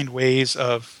can find ways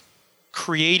of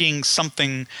creating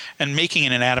something and making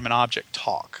an inanimate object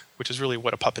talk, which is really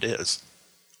what a puppet is.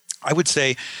 I would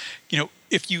say,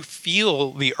 if you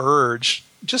feel the urge,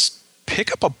 just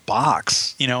pick up a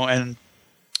box, and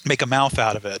make a mouth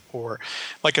out of it. Or,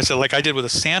 like I said, like I did with a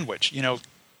sandwich,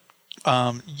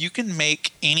 you can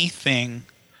make anything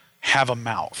have a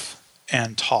mouth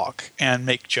and talk and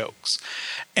make jokes.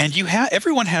 And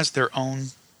everyone has their own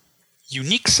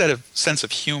unique sense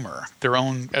of humor, their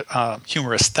own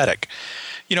humor aesthetic.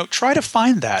 Try to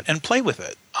find that and play with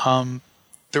it.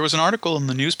 There was an article in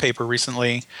the newspaper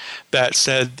recently that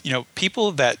said,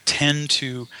 people that tend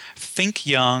to think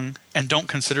young and don't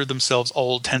consider themselves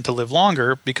old tend to live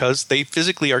longer because they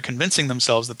physically are convincing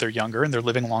themselves that they're younger and they're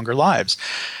living longer lives.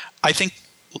 I think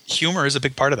humor is a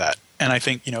big part of that. And I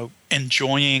think,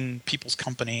 enjoying people's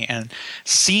company and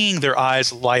seeing their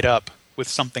eyes light up with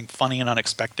something funny and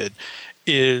unexpected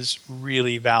is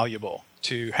really valuable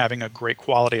to having a great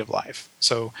quality of life.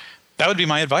 So that would be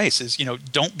my advice is,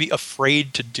 don't be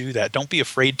afraid to do that. Don't be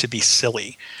afraid to be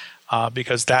silly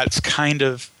because that's kind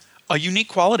of a unique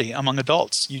quality among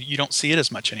adults. You don't see it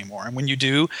as much anymore. And when you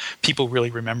do, people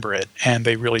really remember it and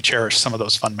they really cherish some of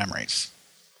those fun memories.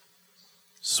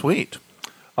 Sweet.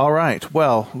 All right.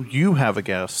 Well, you have a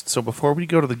guest. So before we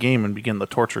go to the game and begin the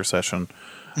torture session,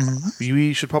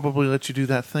 we should probably let you do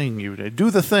that thing.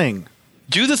 Do the thing.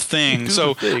 Do the thing.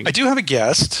 I do have a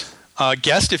guest.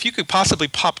 Guest, if you could possibly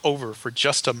pop over for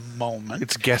just a moment.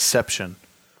 It's guestception.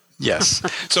 Yes.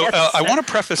 So I want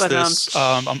to preface this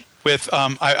with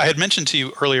I had mentioned to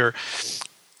you earlier,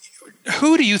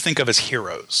 who do you think of as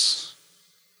heroes?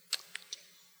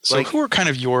 So who are kind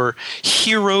of your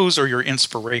heroes or your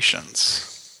inspirations?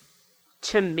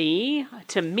 To me,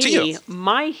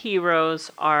 my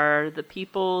heroes are the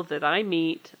people that I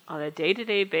meet on a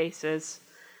day-to-day basis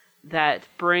that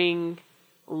bring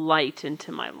light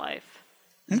into my life.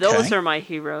 Okay. Those are my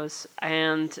heroes.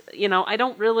 And, I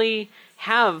don't really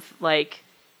have like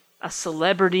a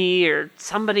celebrity or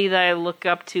somebody that I look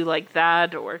up to like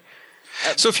that. Or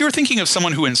So if you're thinking of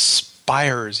someone who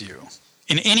inspires you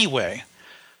in any way,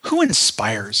 who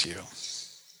inspires you?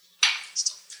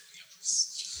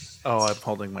 Oh, I'm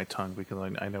holding my tongue because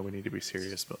I know we need to be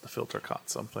serious, but the filter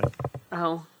caught something.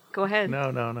 Oh, go ahead.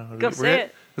 No. Go say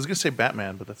it. I was going to say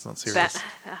Batman, but that's not serious.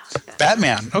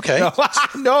 Batman, okay.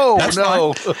 No.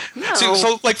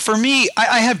 So, like for me,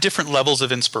 I have different levels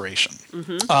of inspiration.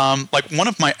 Mm-hmm. Like one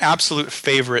of my absolute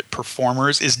favorite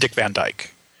performers is Dick Van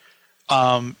Dyke.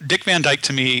 Dick Van Dyke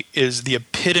to me is the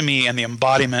epitome and the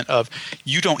embodiment of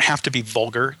you don't have to be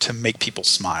vulgar to make people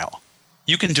smile.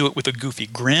 You can do it with a goofy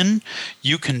grin.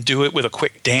 You can do it with a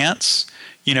quick dance.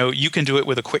 You can do it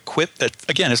with a quick quip that,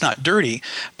 again, is not dirty.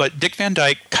 But Dick Van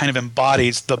Dyke kind of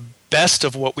embodies the best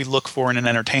of what we look for in an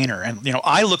entertainer. And,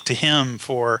 I look to him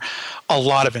for a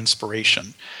lot of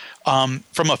inspiration.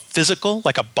 From a physical,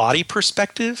 like a body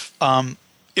perspective,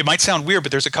 it might sound weird,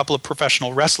 but there's a couple of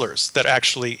professional wrestlers that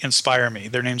actually inspire me.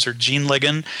 Their names are Gene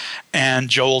Ligon and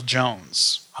Joel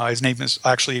Jones. His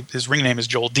ring name is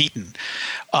Joel Deaton.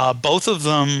 Both of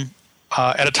them,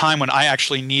 at a time when I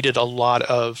actually needed a lot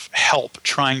of help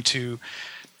trying to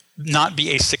not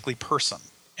be a sickly person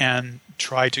and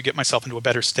try to get myself into a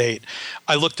better state.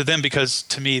 I looked to them because,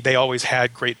 to me, they always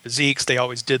had great physiques. They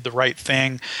always did the right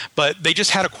thing. But they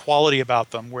just had a quality about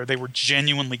them where they were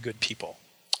genuinely good people.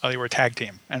 They were a tag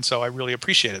team. And so I really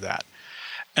appreciated that.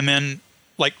 And then,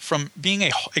 like, from being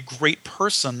a great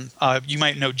person, you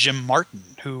might know Jim Martin,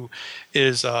 who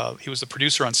is he was the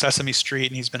producer on Sesame Street,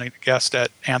 and he's been a guest at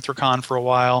Anthrocon for a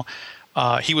while.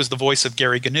 He was the voice of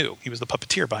Gary Gnu. He was the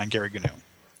puppeteer behind Gary Gnu.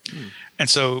 And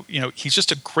so, he's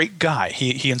just a great guy.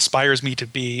 He inspires me to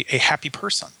be a happy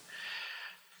person.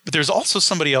 But there's also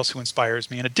somebody else who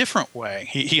inspires me in a different way.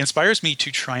 He inspires me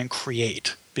to try and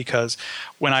create, because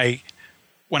when I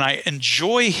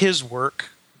enjoy his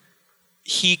work,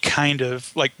 he kind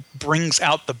of like brings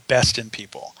out the best in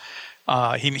people.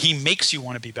 He makes you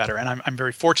want to be better, and I'm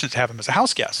very fortunate to have him as a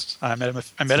house guest. I met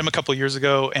him a couple of years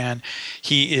ago, and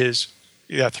he is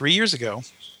 3 years ago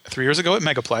at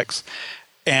Megaplex.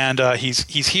 And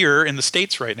he's here in the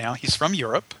States right now. He's from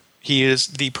Europe. He is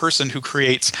the person who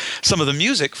creates some of the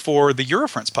music for the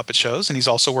Eurofriends puppet shows, and he's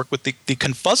also worked with the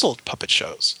Confuzzled puppet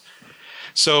shows.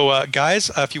 So,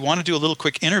 guys, if you want to do a little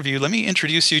quick interview, let me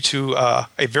introduce you to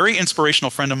a very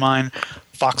inspirational friend of mine,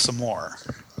 Fox Amore.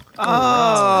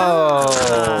 Oh,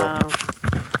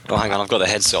 hang on. I've got the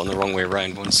headset on the wrong way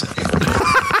around. One second.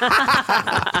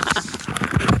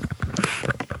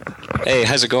 Hey,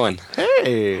 how's it going?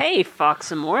 Hey,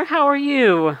 Fox Amore, how are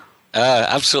you?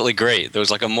 Absolutely great. There was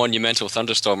like a monumental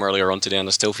thunderstorm earlier on today, and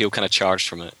I still feel kind of charged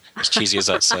from it. As cheesy as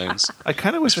that sounds. I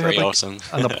kind of wish I had awesome.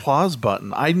 an applause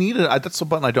button. I need it. That's the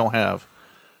button I don't have.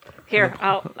 Here,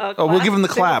 I'll we'll give him the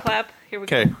clap. Here we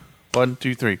go. Okay, 1,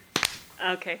 2, 3.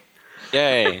 Okay.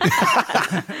 Yay!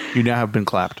 You now have been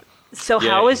clapped. So,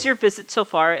 how is your visit so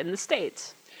far in the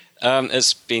States?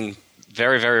 It's been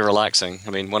very, very relaxing. I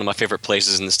mean, one of my favorite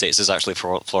places in the States is actually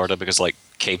Florida, because like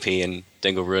KP and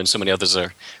Dingo Roo and so many others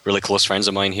are really close friends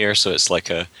of mine here. So it's like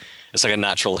a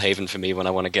natural haven for me when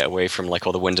I want to get away from like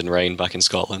all the wind and rain back in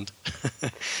Scotland.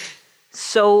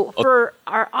 So for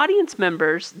our audience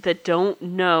members that don't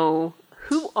know,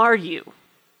 who are you?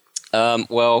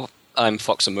 Well, I'm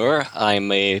Fox Amore. I'm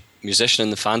a musician in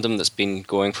the fandom that's been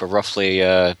going for roughly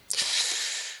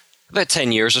about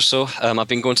 10 years or so. I've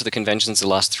been going to the conventions the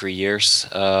last 3 years.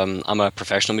 I'm a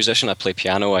professional musician. I play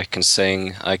piano, I can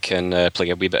sing, I can play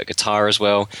a wee bit of guitar as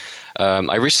well.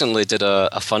 I recently did a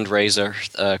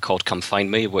fundraiser called Come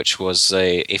Find Me, which was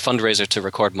a fundraiser to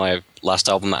record my last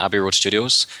album at Abbey Road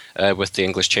Studios with the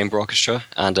English Chamber Orchestra.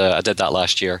 And I did that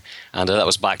last year, and that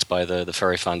was backed by the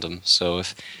Furry Fandom. So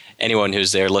if anyone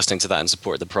who's there listening to that and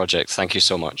supported the project, thank you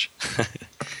so much.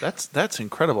 That's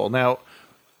incredible. Now,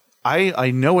 I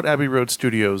know what Abbey Road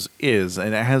Studios is,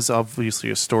 and it has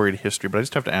obviously a storied history, but I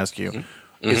just have to ask you,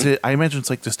 is it, I imagine it's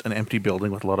like just an empty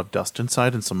building with a lot of dust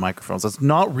inside and some microphones. That's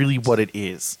not really what it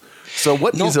is. So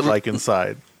what is it like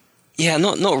inside? Yeah,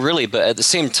 not really, but at the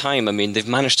same time, I mean, they've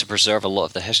managed to preserve a lot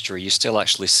of the history. You still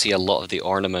actually see a lot of the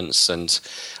ornaments and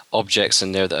objects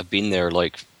in there that have been there,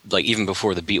 like even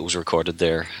before the Beatles recorded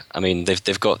there. I mean,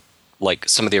 they've got like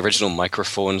some of the original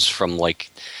microphones from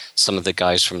like some of the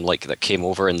guys from like that came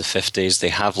over in the 50s. They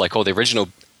have like all the original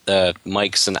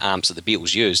mics and amps that the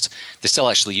Beatles used. They still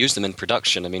actually use them in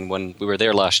production. I mean, when we were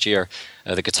there last year,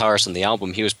 the guitarist on the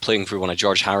album, he was playing through one of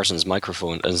George Harrison's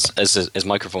microphones, his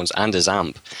microphones and his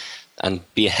amp. And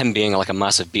him being like a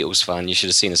massive Beatles fan, you should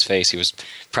have seen his face. He was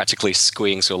practically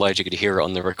squealing so loud you could hear it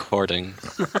on the recording.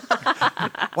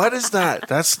 What is that?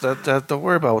 Don't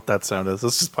worry about what that sound is.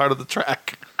 This is part of the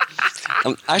track.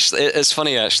 Actually, it's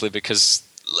funny actually, because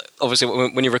obviously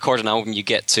when you record an album, you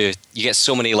get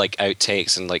so many like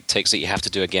outtakes and like takes that you have to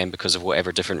do again because of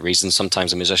whatever different reasons.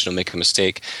 Sometimes a musician will make a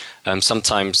mistake.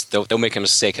 Sometimes they'll make a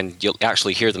mistake and you'll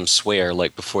actually hear them swear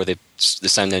like before the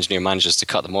sound engineer manages to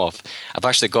cut them off. I've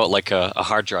actually got like a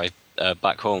hard drive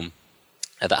back home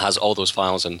that has all those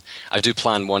files, and I do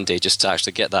plan one day just to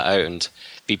actually get that out and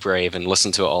be brave and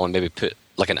listen to it all and maybe put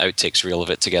like an outtakes reel of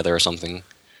it together or something.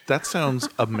 That sounds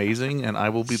amazing, and I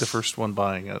will be the first one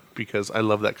buying it because I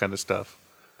love that kind of stuff.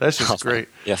 That's just great.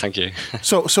 Yeah, thank you.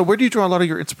 So where do you draw a lot of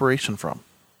your inspiration from?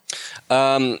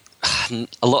 A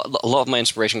lot of my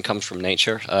inspiration comes from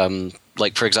nature.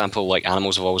 Like, for example, like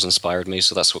animals have always inspired me,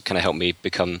 so that's what kind of helped me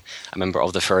become a member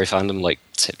of the furry fandom like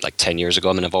 10 years ago.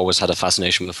 I mean, I've always had a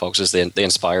fascination with foxes. They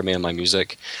inspire me in my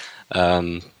music.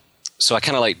 so I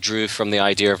kind of like drew from the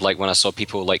idea of like when I saw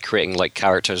people like creating like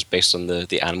characters based on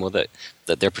the animal that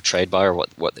they're portrayed by or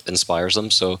what inspires them.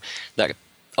 So that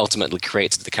ultimately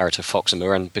created the character Fox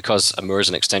Amour, and because Amour is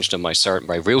an extension of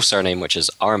my real surname, which is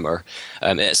Armour,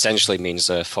 it essentially means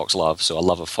fox love. So a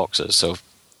love of foxes. So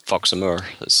Fox Amour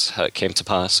is how it came to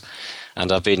pass,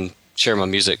 and I've been sharing my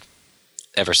music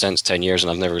ever since 10 years,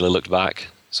 and I've never really looked back.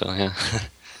 So yeah.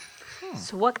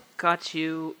 So what got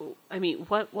you? I mean,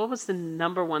 what was the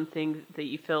number one thing that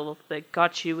you feel that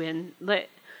got you in that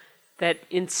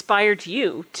inspired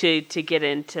you to get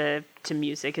into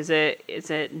music? Is it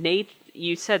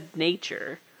you said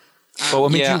nature? Well,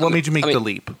 what made you make the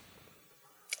leap?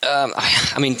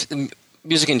 I mean,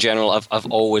 music in general, I've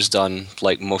always done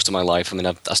like most of my life. I mean,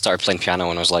 I started playing piano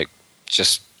when I was like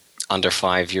just under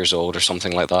 5 years old or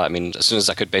something like that. I mean, as soon as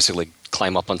I could basically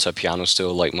climb up onto a piano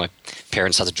stool, like my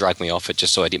parents had to drag me off it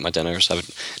just so I'd eat my dinner. So I would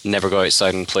never go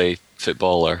outside and play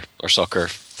football or soccer. I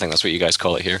think that's what you guys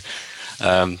call it here.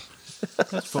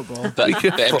 That's football.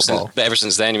 But ever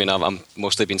since then, I mean, I'm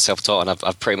mostly been self-taught, and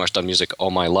I've pretty much done music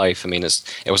all my life. I mean, it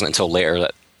wasn't until later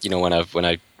that, you know, when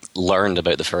I learned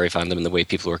about the furry fandom and the way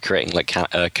people were creating like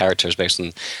characters based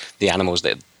on the animals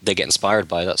that they get inspired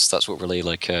by. That's what really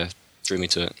like drew me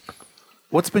to it.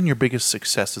 What's been your biggest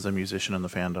success as a musician in the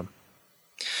fandom?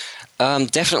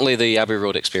 Definitely the Abbey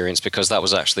Road experience, because that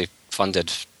was actually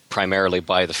funded primarily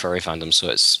by the furry fandom. So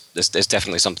it's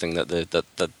definitely something that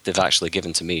they've actually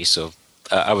given to me. So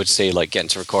I would say like getting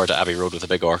to record at Abbey Road with a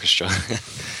big orchestra.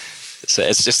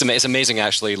 It's amazing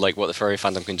actually, like what the furry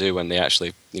fandom can do when they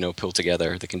actually, you know, pull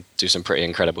together. They can do some pretty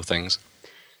incredible things.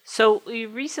 So we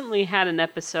recently had an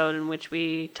episode in which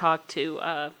we talked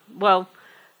to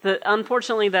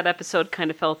unfortunately, that episode kind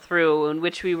of fell through, in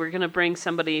which we were going to bring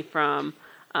somebody from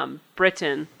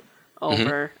Britain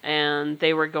over, and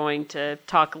they were going to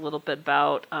talk a little bit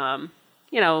about,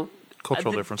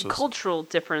 cultural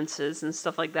differences and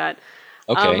stuff like that.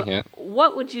 Okay, yeah.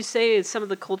 What would you say is some of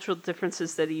the cultural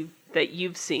differences that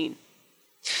you've seen?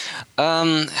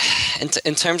 In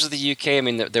terms of the UK, I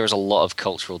mean, there was a lot of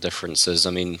cultural differences.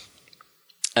 I mean,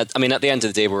 at the end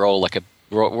of the day, we're all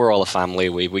a family.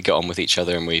 We get on with each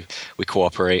other and we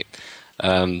cooperate.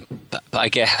 But I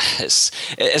guess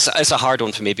it's a hard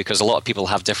one for me, because a lot of people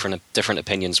have different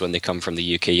opinions when they come from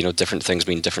the UK. You know, different things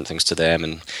mean different things to them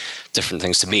and different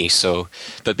things to me. So,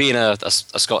 but being a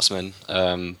Scotsman,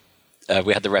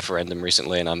 we had the referendum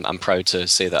recently, and I'm proud to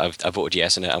say that I voted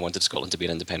yes in it. I wanted Scotland to be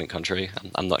an independent country.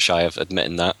 I'm not shy of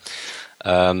admitting that.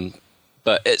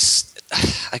 But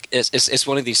it's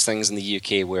one of these things in the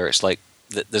UK where it's like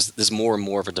there's more and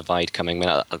more of a divide coming.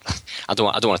 I mean, I don't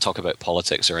want to talk about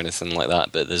politics or anything like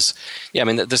that, but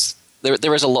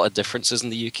there is a lot of differences in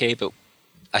the UK, but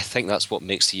I think that's what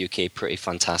makes the UK pretty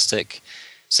fantastic.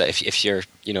 So if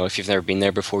you've never been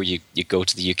there before, you go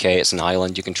to the UK. It's an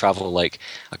island. You can travel like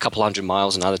a couple hundred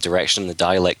miles in either direction. The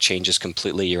dialect changes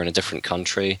completely. You're in a different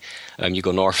country. You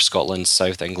go north Scotland,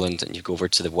 south England, and you go over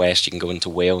to the west. You can go into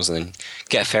Wales, and then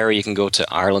get a ferry. You can go to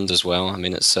Ireland as well. I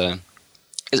mean, it's a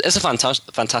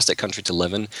fantastic country to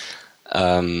live in.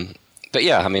 But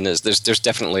yeah, I mean, there's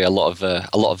definitely a lot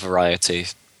of variety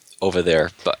over there.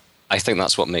 But I think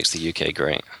that's what makes the UK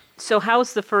great. So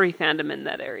how's the furry fandom in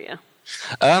that area?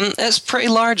 It's pretty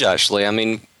large, actually. I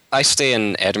mean, I stay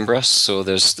in Edinburgh, so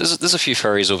there's a few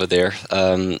furries over there.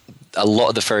 A lot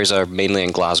of the furries are mainly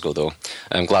in Glasgow, though.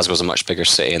 Glasgow's a much bigger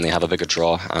city, and they have a bigger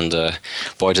draw. And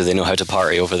boy, do they know how to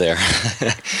party over there.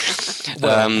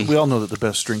 Well, we all know that the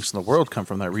best drinks in the world come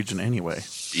from that region anyway.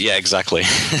 Yeah, exactly.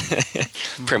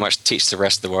 Pretty much teach the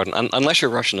rest of the world. And unless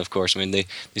you're Russian, of course. I mean, they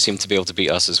seem to be able to beat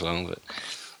us as well. But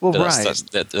right.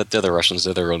 The other Russians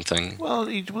do their own thing. Well,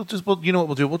 you know what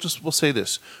we'll do? We'll say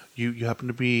this. You happen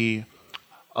to be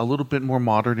a little bit more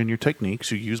modern in your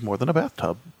techniques. You use more than a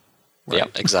bathtub. Right? Yeah,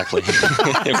 exactly.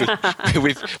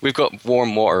 we've got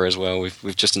warm water as well.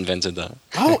 We've just invented that.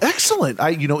 Oh, excellent!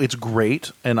 It's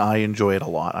great, and I enjoy it a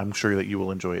lot. I'm sure that you will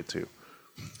enjoy it too.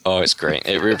 Oh, it's great.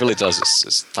 It really does.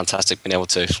 It's fantastic being able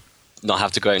to not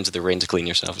have to go out into the rain to clean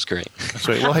yourself. It's great. That's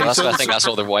right. Well, I think that's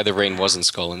why the rain was in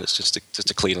Scotland. It's just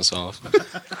to clean us off.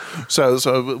 So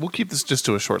we'll keep this just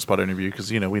to a short spot interview,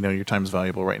 because we know your time is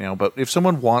valuable right now. But if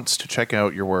someone wants to check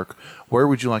out your work, where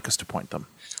would you like us to point them?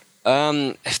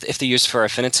 If they use Fur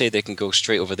Affinity, they can go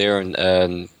straight over there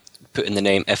and put in the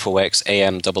name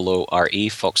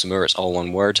FOXAMOORE, Fox Amour. It's all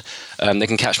one word. They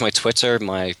can catch my Twitter.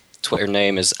 My Twitter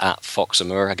name is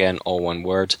 @FoxAmour, again, all one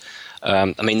word.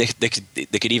 I mean, they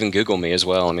could even Google me as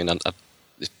well. I mean, I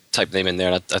type name in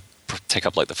there, and I take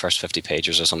up like the first 50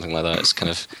 pages or something like that. It's kind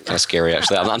of scary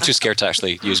actually. I'm too scared to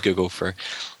actually use Google for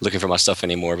looking for my stuff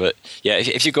anymore. But yeah,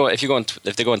 if they go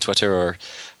on Twitter or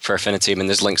for Affinity, I mean,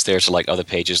 there's links there to like other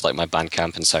pages like my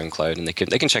Bandcamp and SoundCloud, and they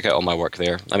can check out all my work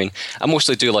there. I mean, I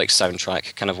mostly do like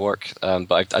soundtrack kind of work,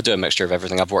 but I do a mixture of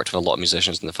everything. I've worked with a lot of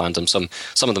musicians in the fandom.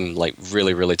 Some of them like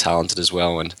really, really talented as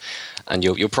well, and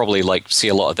you'll probably like see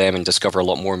a lot of them and discover a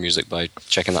lot more music by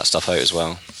checking that stuff out as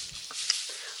well.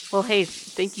 Well, hey,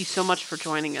 thank you so much for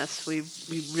joining us. We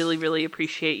really, really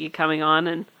appreciate you coming on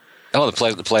and the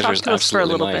pleasure is talk to us for a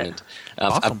absolutely little mine. bit.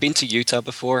 I've been to Utah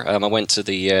before. I went to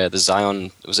the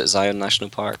Zion. Was it Zion National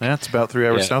Park? Yeah, it's about 3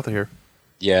 hours south of here.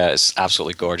 Yeah, it's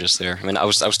absolutely gorgeous there. I mean, I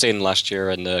was staying last year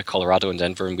in Colorado and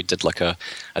Denver, and we did like a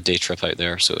day trip out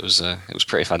there. So it was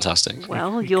pretty fantastic.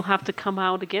 Well, you'll have to come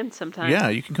out again sometime. Yeah,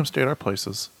 you can come stay at our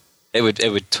places. It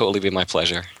would totally be my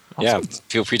pleasure. Awesome. Yeah,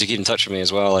 feel free to keep in touch with me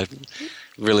as well. I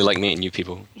really like meeting new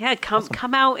people. Yeah,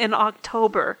 come out in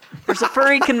October. There's a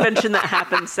furry convention that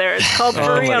happens there. It's called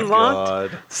Furry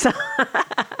Unlocked. So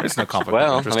there's no conflict.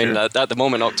 Well, I mean, at the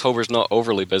moment, October's not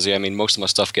overly busy. I mean, most of my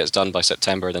stuff gets done by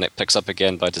September, then it picks up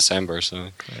again by December. So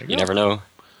you never know.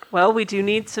 Well, we do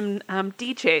need some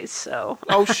DJs, so.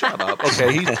 Oh, shut up.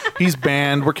 Okay, he's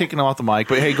banned. We're kicking him off the mic.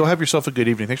 But hey, go have yourself a good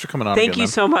evening. Thanks for coming on. Thank you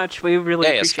so much. We really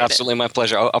appreciate it. It's absolutely my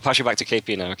pleasure. I'll pass you back to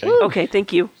KP now, okay? Woo. Okay,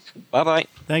 thank you. Bye-bye.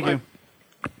 Thank you.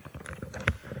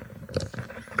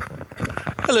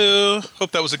 Hello.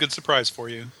 Hope that was a good surprise for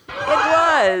you. It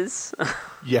was.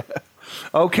 Yeah.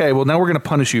 Okay, well, now we're going to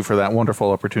punish you for that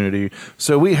wonderful opportunity.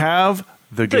 So we have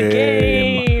the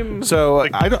game. So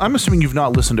I'm assuming you've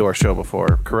not listened to our show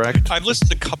before, correct? I've listened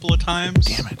a couple of times.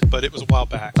 Damn it. But it was a while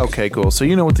back. Okay, cool. So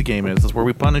you know what the game is. It's where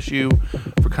we punish you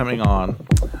for coming on.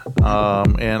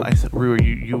 And I think, Rue,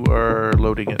 you are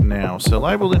loading it now. So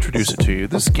I will introduce it to you.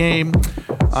 This game,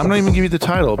 I'm not even give you the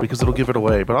title because it'll give it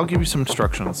away, but I'll give you some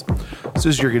instructions. It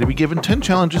says you're going to be given 10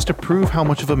 challenges to prove how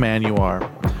much of a man you are.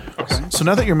 Okay. So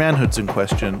now that your manhood's in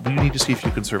question, you need to see if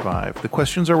you can survive. The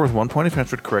questions are worth 1 point if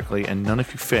answered correctly, and none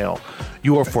if you fail.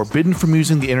 You are forbidden from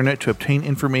using the internet to obtain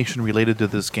information related to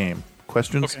this game.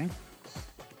 Questions? Okay.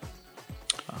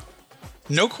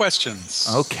 No questions.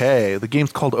 Okay. The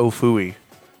game's called Ofui.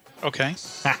 Okay.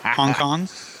 Hong Kong?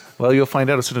 Well, you'll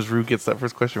find out as soon as Rue gets that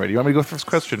first question ready. You want me to go first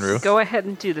question, Rue? Go ahead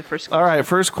and do the first question. All right,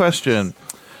 first question.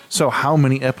 So how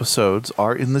many episodes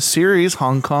are in the series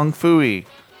Hong Kong Phooey?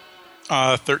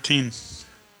 13.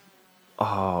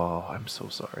 Oh, I'm so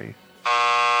sorry.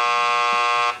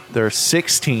 There are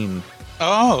 16.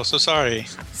 Oh, so sorry.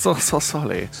 So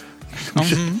sorry.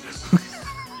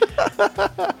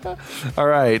 All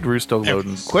right, Rue's still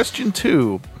loading. Question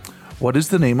 2. What is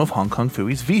the name of Hong Kong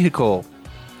Phooey's vehicle?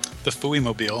 The Phooey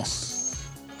Mobile.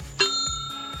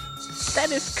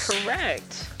 That is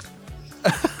correct.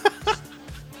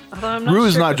 Rue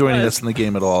is not joining us in the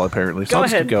game at all, apparently. So Go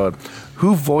let's ahead. keep going.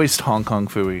 Who voiced Hong Kong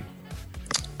Phooey?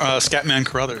 Scatman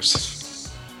Carruthers.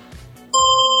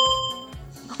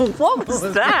 What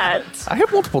was that? I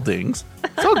have multiple dings.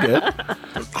 It's all good.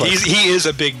 He is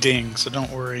a big ding, so don't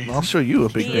worry. I'll show you a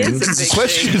big He ding. is a big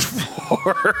Question ding.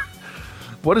 4.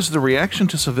 What is the reaction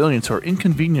to civilians who are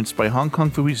inconvenienced by Hong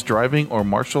Kong Phooey's driving or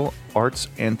martial arts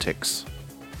antics?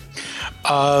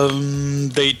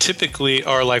 They typically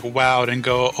are like wowed and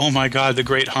go, "Oh my God, the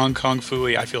great Hong Kong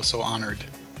Phooey! I feel so honored."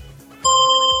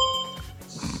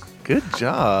 Good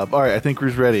job. All right, I think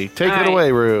Rue's ready. Take All it right.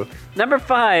 away, Rue. Number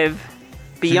 5.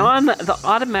 Beyond the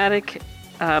automatic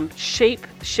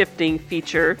shape-shifting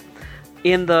feature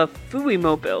in the Phooey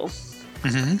Mobile,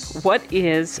 what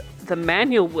is the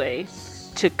manual way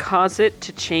to cause it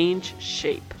to change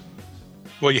shape?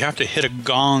 Well, you have to hit a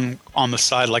gong on the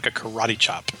side like a karate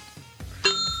chop.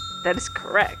 That is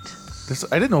correct.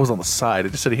 I didn't know it was on the side.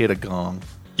 It just said he hit a gong.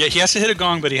 Yeah, he has to hit a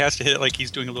gong, but he has to hit it like he's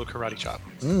doing a little karate chop.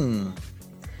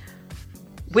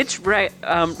 Which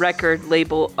record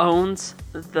label owns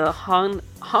the Hong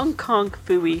Kong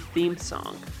Phooey theme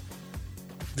song?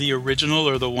 The original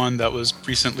or the one that was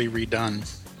recently redone?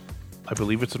 I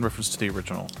believe it's in reference to the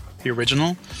original. The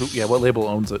original? Ooh, yeah, what label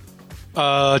owns it?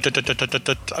 I'm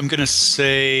going to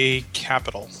say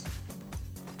Capitol.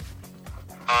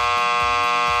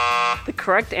 The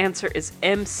correct answer is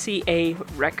MCA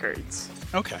Records.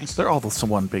 Okay. They're all the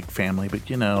one big family, but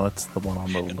you know, it's the one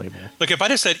on the label. Look, if I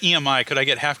just said EMI, could I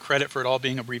get half credit for it all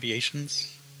being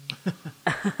abbreviations?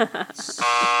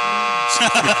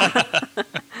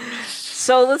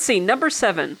 So let's see, number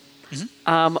 7.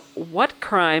 What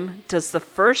crime does the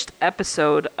first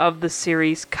episode of the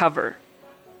series cover?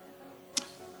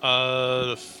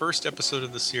 The first episode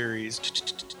of the series,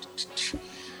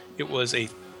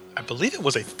 I believe it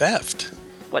was a theft.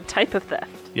 What type of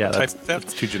theft? Yeah, Type that's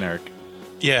theft? too generic.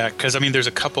 Yeah, because I mean, there's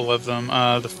a couple of them.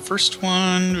 The first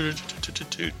one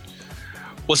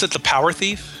was it the Power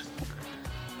Thief?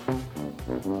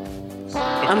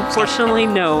 Unfortunately,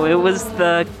 no. It was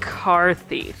the Car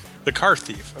Thief. The Car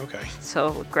Thief. Okay.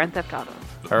 So Grand Theft Auto.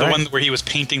 The one where he was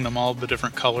painting them all the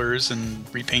different colors and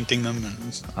repainting them.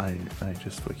 And I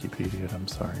just Wikipedia'd. I'm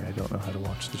sorry. I don't know how to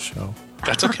watch the show.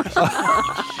 That's okay.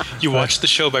 You watch the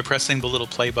show by pressing the little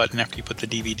play button after you put the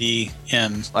DVD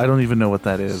in. I don't even know what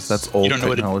that is. That's old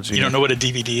technology. You don't know what a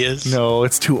DVD is? No,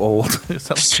 it's too old. Is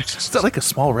that like a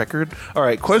small record? All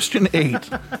right, question 8.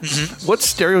 What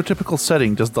stereotypical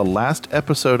setting does the last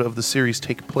episode of the series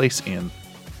take place in?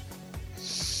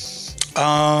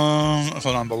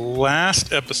 Hold on. The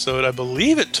last episode, I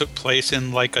believe it took place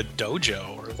in like a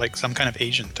dojo or like some kind of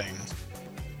Asian thing.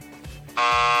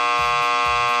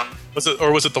 Was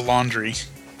it the laundry?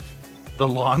 The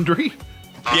laundry?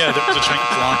 Yeah, there was a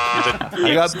Chinese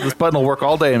laundry. I got this button will work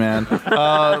all day, man.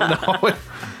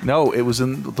 No, it was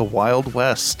in the Wild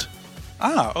West.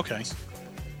 Ah, okay.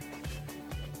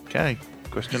 Okay,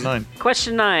 question 9.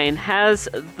 Question 9. Has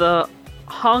the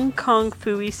Hong Kong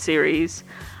Phooey series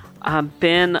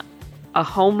been a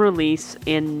home release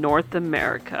in North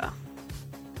America?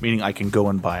 Meaning I can go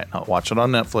and buy it, not watch it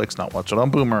on Netflix, not watch it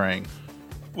on Boomerang.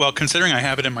 Well, considering I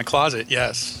have it in my closet,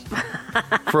 yes.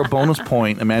 For a bonus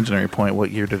point, imaginary point,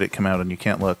 what year did it come out? And you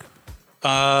can't look.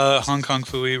 Hong Kong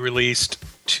Phooey released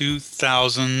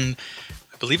 2000,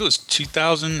 I believe it was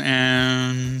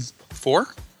 2004?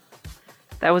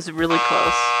 That was really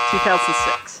close.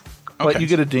 2006. But Okay. you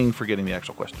get a ding for getting the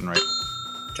actual question right.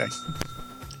 Okay.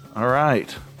 All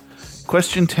right.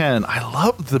 Question 10. I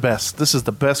love the best. This is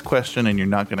the best question, and you're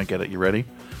not going to get it. You ready?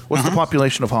 What's the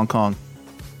population of Hong Kong?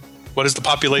 What is the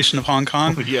population of Hong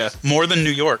Kong? Yeah. More than New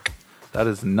York. That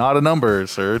is not a number,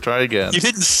 sir. Try again. You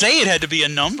didn't say it had to be a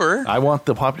number. I want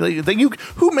the population.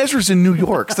 Who measures in New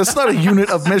York? That's not a unit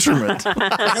of measurement. Hey,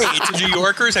 to New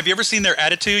Yorkers, have you ever seen their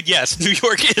attitude? Yes, New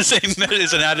York is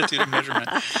an attitude of measurement.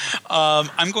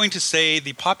 I'm going to say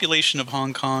the population of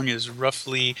Hong Kong is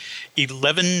roughly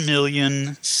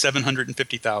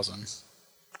 11,750,000.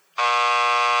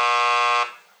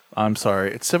 I'm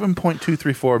sorry. It's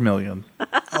 7.234 million.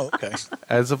 Oh, okay.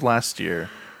 As of last year.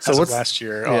 So what's last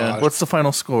year? Yeah, what's the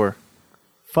final score?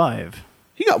 5.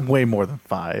 He got way more than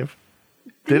 5.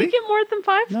 Did he get more than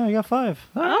 5? No, he got 5.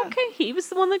 Okay, he was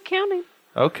the one that counted.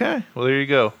 Okay. Well, there you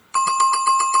go.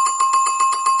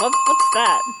 What's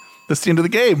that? That's the end of the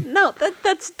game. No,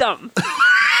 that's dumb.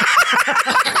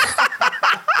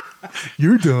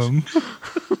 You're dumb.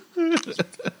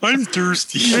 I'm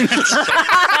thirsty.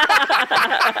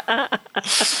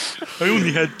 I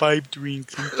only had 5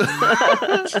 drinks.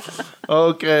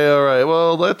 Okay, all right.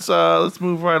 Well, let's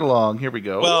move right along. Here we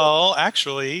go. Well,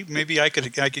 actually, maybe I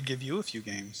could give you a few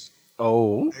games.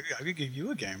 Oh, Maybe I could give you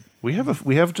a game. we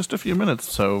have just a few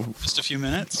minutes, so Just a few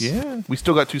minutes. yeah, we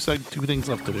still got two things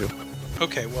left to do.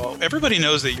 Okay. Well, everybody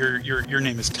knows that your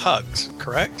name is Tugs,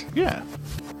 correct? Yeah.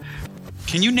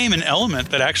 Can you name an element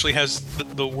that actually has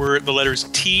the letters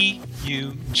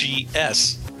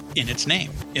TUGS in its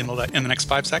name in the next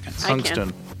 5 seconds? I can.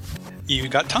 Tungsten. You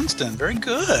got tungsten. Very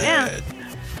good. Yeah.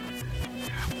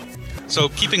 So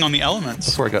keeping on the elements,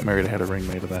 Before I got married, I had a ring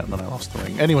made of that, and then I lost the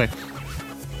ring. Anyway,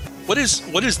 what is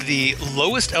the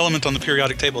lowest element on the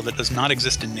periodic table that does not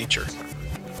exist in nature?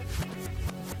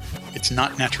 It's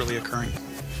not naturally occurring.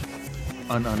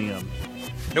 unonium.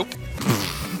 Nope.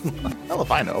 Hell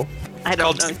if I know. I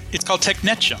don't know. It's called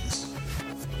technetium.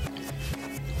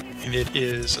 And it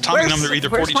is atomic number either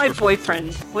Where's 42 my or 43.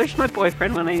 boyfriend? Where's my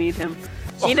boyfriend when I need him?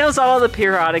 He knows all the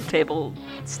periodic table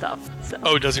stuff. So.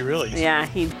 Oh, does he really? Yeah,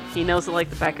 he knows it like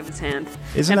the back of his hand.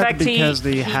 Isn't In that fact, because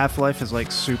the half-life is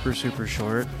like super, super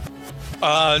short?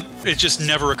 It just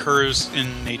never occurs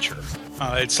in nature.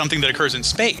 It's something that occurs in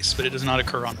space, but it does not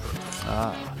occur on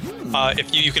Earth.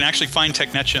 If you can actually find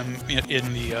technetium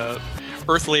in the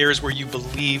Earth layers where you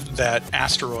believe that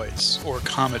asteroids or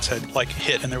comets had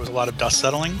hit and there was a lot of dust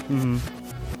settling.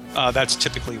 Mm-hmm. That's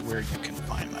typically where you can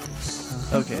find them.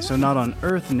 Okay, so not on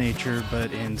Earth nature,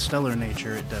 but in stellar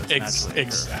nature it does naturally occur.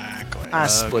 Exactly.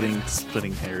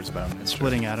 Splitting hairs about it.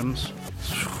 Splitting atoms.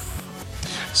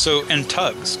 So, and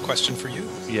Tugs, question for you.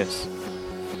 Yes.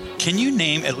 Can you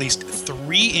name at least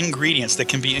 3 ingredients that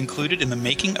can be included in the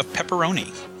making of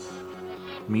pepperoni?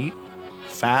 Meat,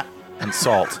 fat, and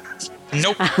salt.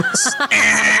 Nope. No,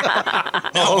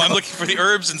 I'm looking for the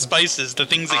herbs and spices, the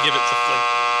things that give it the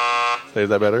flavor. Say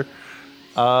that better.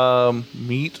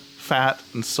 Meat, fat,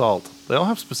 and salt. They all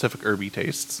have specific herby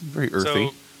tastes. Very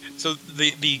earthy. So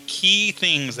the key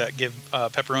things that give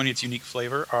pepperoni its unique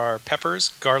flavor are peppers,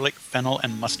 garlic, fennel,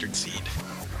 and mustard seed.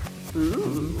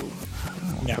 Ooh.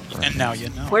 Yeah, and now you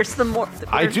know. Where's the more?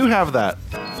 I do have that.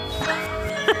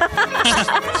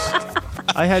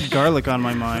 I had garlic on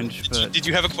my mind, but Did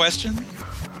you have a question?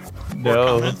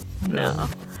 No.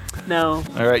 No.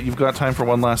 All right, you've got time for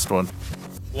one last one.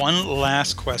 One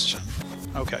last question.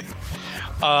 Okay.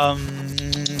 Let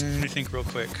me think real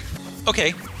quick.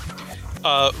 Okay.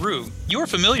 Rue, you are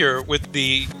familiar with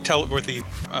the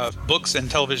books and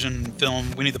television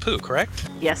film Winnie the Pooh, correct?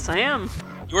 Yes, I am.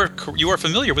 You are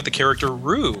familiar with the character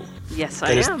Rue. Yes,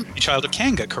 I That am. is the child of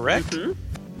Kanga, correct?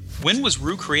 Mm-hmm. When was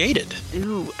Rue created?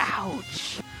 Ooh,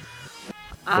 ouch.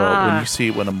 Well, when you see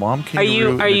when a mom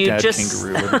kangaroo and a dad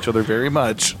kangaroo love each other very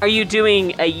much. Are you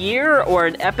doing a year or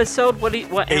an episode? What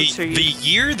answer are you? The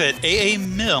year that A.A.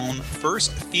 Milne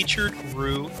first featured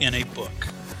Rue in a book.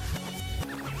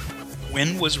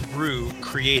 When was Rue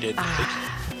created?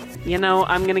 You know,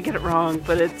 I'm gonna get it wrong,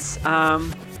 but it's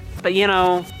but you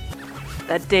know,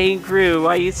 that day grew.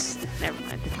 Never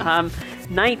mind.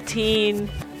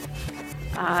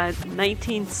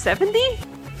 1970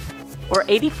 or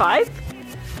 85? It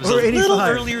was a little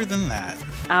earlier than that.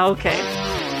 Okay.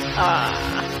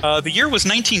 The year was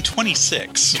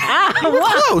 1926. You were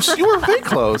close. You were very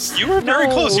close. You were very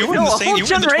close. You were in the same. You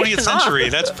were in the 20th generation century.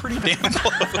 off. That's pretty damn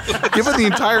close. Given the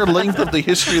entire length of the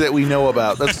history that we know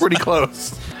about, that's pretty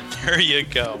close. There you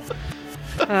go.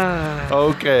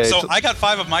 Okay. So I got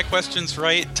 5 of my questions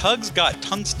right. Tugs got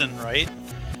tungsten right.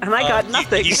 And I got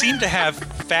nothing. He seemed to have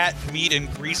fat, meat,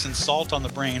 and grease and salt on the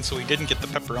brain, so he didn't get the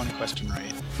pepperoni question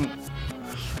right.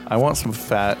 I want some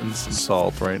fat and some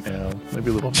salt right now. Maybe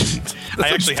a little meat. I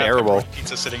actually terrible. have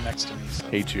pizza sitting next to me. So.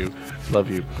 Hate you. Love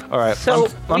you. All right. So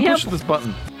I'm we have- pushing this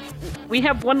button. We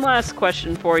have one last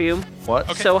question for you. What?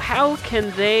 Okay. So how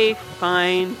can they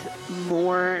find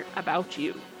more about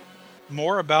you?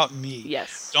 More about me.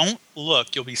 Yes. Don't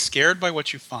look. You'll be scared by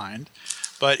what you find.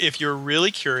 But if you're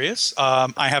really curious,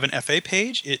 I have an FA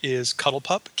page. It is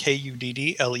Cuddlepup,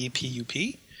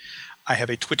 Kuddlepup. I have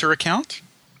a Twitter account.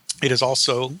 It is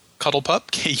also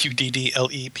Cuddlepup,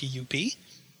 Kuddlepup.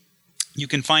 You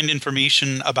can find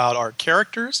information about our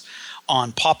characters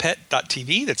on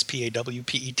pawpet.tv. That's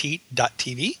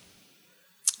PAWPET.tv.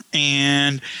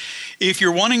 And if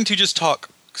you're wanting to just talk,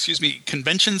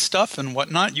 convention stuff and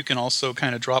whatnot, you can also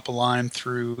kind of drop a line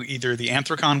through either the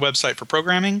Anthrocon website for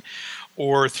programming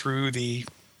or through the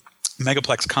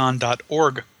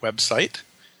megaplexcon.org website.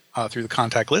 Through the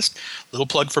contact list. Little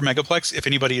plug for Megaplex. If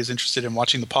anybody is interested in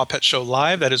watching the Paw Pet Show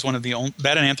live, that is one of the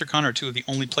that and Anthrocon are 2 of the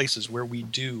only places where we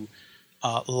do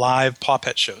live Paw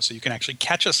Pet shows. So you can actually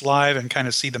catch us live and kind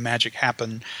of see the magic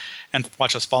happen and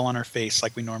watch us fall on our face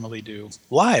like we normally do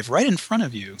live right in front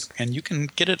of you. And you can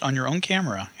get it on your own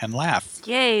camera and laugh.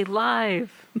 Yay,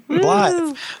 live.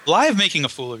 Live making a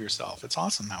fool of yourself. It's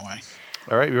awesome that way.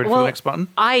 All right, you ready for the next button?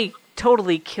 I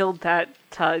totally killed that,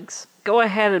 Tugs. Go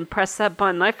ahead and press that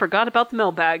button. I forgot about the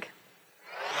mailbag.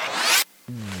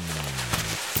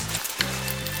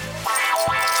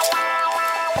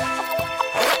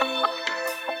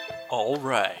 All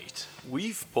right,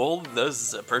 we've pulled the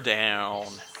zipper down.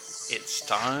 It's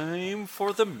time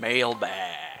for the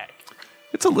mailbag.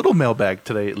 It's a little mailbag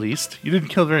today, at least. You didn't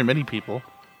kill very many people.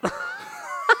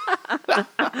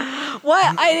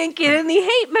 What? I didn't get any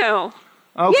hate mail.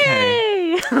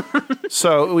 Okay. Yay!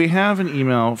 So we have an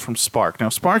email from Spark. Now,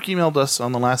 Spark emailed us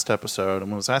on the last episode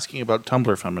and was asking about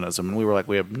Tumblr feminism, and we were like,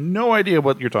 we have no idea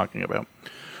what you're talking about.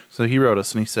 So he wrote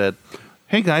us and he said,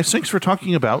 "Hey guys, thanks for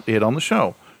talking about it on the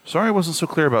show. Sorry I wasn't so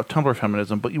clear about Tumblr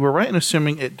feminism, but you were right in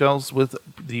assuming it deals with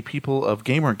the people of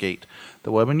Gamergate.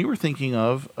 The woman you were thinking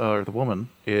of, or the woman,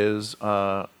 is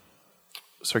Sarkeesian.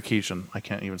 I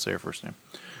can't even say her first name.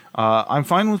 I'm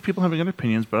fine with people having other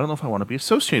opinions, but I don't know if I want to be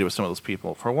associated with some of those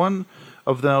people. For one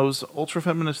of those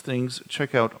ultra-feminist things,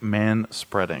 check out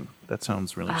man-spreading. That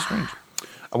sounds really strange.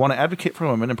 I want to advocate for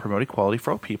women and promote equality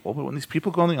for all people, but when these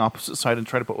people go on the opposite side and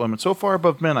try to put women so far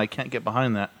above men, I can't get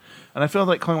behind that. And I feel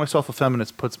like calling myself a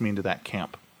feminist puts me into that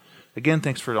camp. Again,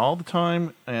 thanks for all the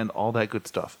time and all that good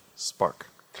stuff. Spark."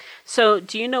 So,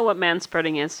 do you know what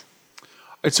manspreading is?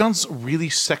 It sounds really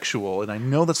sexual, and I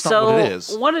know that's not what it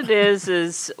is. What it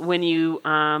is when you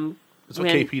It's what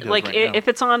KP does like right now. if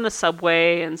it's on the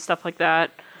subway and stuff like that,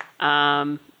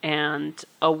 and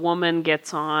a woman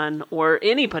gets on or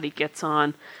anybody gets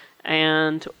on,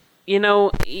 and you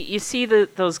know you see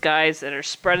those guys that are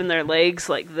spreading their legs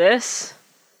like this.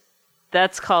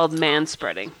 That's called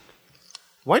manspreading.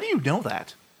 Why do you know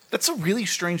that? That's a really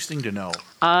strange thing to know.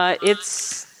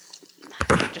 It's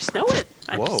I just know it.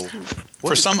 Whoa.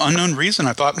 For some unknown reason,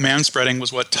 I thought manspreading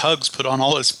was what Tugs put on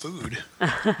all his food.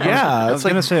 I was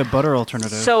going to say a butter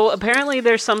alternative. So apparently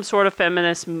there's some sort of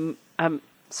feminist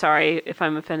sorry if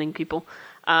I'm offending people.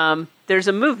 There's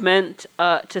a movement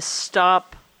to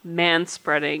stop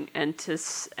manspreading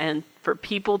and for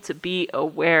people to be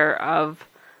aware of,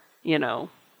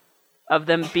 of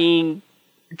them being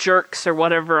jerks or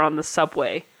whatever on the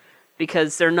subway,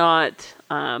 because they're not,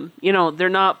 they're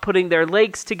not putting their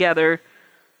legs together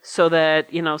so that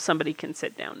somebody can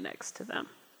sit down next to them.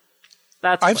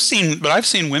 I've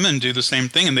seen women do the same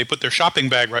thing, and they put their shopping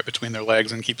bag right between their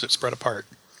legs and keeps it spread apart.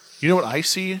 You know what I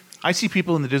see? I see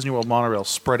people in the Disney World monorail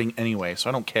spreading anyway, so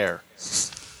I don't care.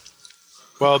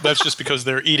 Well, that's just because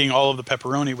they're eating all of the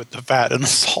pepperoni with the fat and the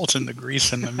salt and the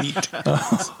grease and the meat.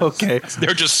 Okay.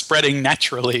 They're just spreading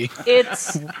naturally.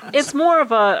 It's more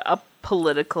of a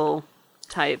political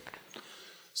type.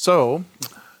 So,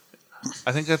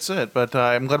 I think that's it. But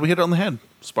I'm glad we hit it on the head,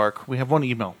 Spark. We have one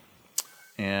email,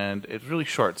 and it's really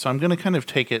short. So I'm going to kind of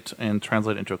take it and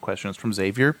translate it into a question. It's from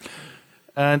Xavier.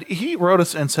 And he wrote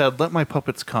us and said, "Let My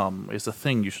Puppets Come is the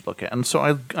thing you should look at." And so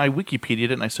I Wikipedia'd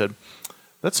it, and I said,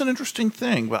 that's an interesting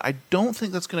thing, but I don't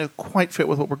think that's going to quite fit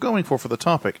with what we're going for the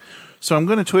topic. So I'm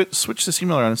going to switch this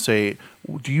email around and say,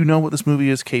 do you know what this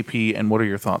movie is, KP, and what are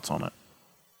your thoughts on it?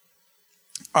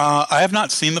 I have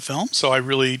not seen the film, so I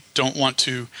really don't want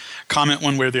to comment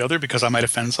one way or the other because I might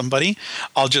offend somebody.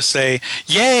 I'll just say,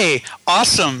 yay,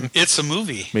 awesome, it's a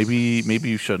movie. Maybe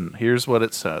you shouldn't. Here's what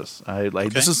it says. I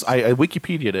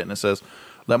Wikipedia'd it, and it says,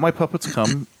 Let My Puppets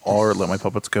Come, or Let My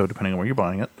Puppets Go, depending on where you're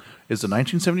buying it, is a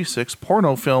 1976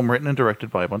 porno film written and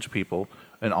directed by a bunch of people,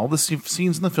 and all the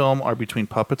scenes in the film are between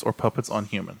puppets or puppets on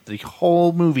human. The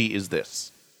whole movie is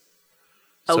this.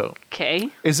 So, okay.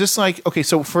 Is this like, okay,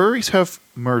 so furries have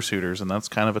mersuiters, and that's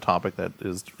kind of a topic that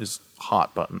is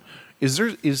hot button. Is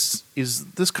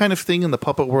this kind of thing in the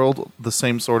puppet world the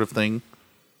same sort of thing?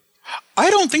 I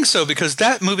don't think so, because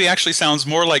that movie actually sounds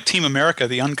more like Team America,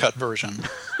 the uncut version.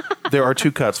 There are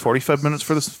two cuts, 45 minutes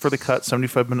for the cut,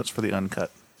 75 minutes for the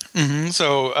uncut. Mm-hmm.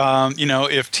 So,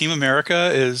 if Team America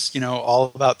is,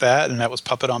 all about that, and that was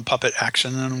puppet on puppet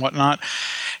action and whatnot,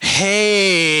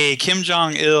 hey, Kim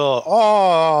Jong-il,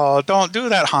 oh, don't do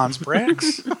that, Hans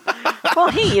Briggs.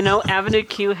 Well, hey, Avenue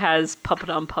Q has puppet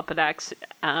on puppet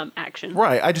action.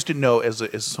 Right. I just didn't know,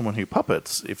 as someone who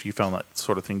puppets, if you found that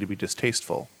sort of thing to be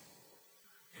distasteful.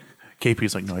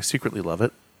 KP's like, no, I secretly love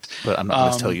it, but I'm not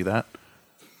going to tell you that.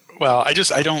 Well, I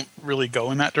don't really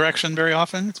go in that direction very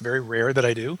often. It's very rare that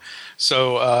I do.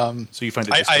 So, so you find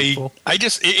it distasteful?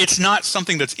 It's not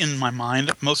something that's in my mind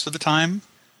most of the time,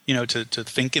 to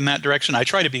think in that direction. I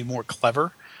try to be more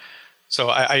clever. So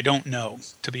I don't know,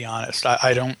 to be honest.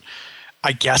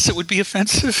 I guess it would be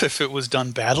offensive if it was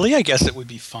done badly. I guess it would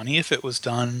be funny if it was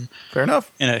done fair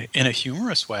enough in a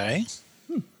humorous way.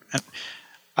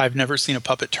 I've never seen a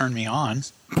puppet turn me on.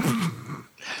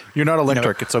 You're not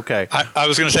electric. It's okay. I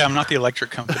was going to say, I'm not the electric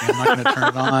company. I'm not going to turn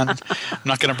it on. I'm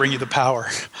not going to bring you the power.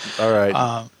 All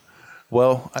right.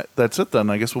 Well, that's it then.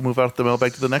 I guess we'll move out of the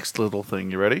mailbag to the next little thing.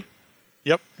 You ready?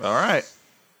 Yep. All right.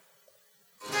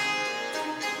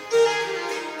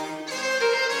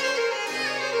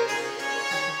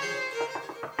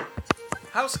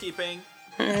 Housekeeping.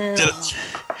 Did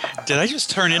I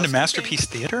just turn into Masterpiece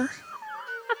Theater?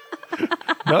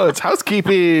 No, it's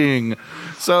housekeeping.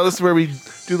 So this is where we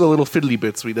do the little fiddly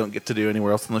bits we don't get to do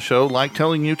anywhere else on the show, like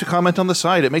telling you to comment on the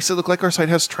site. It makes it look like our site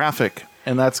has traffic,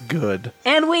 and that's good.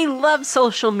 And we love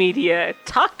social media.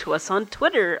 Talk to us on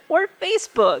Twitter or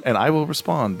Facebook. And I will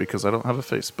respond because I don't have a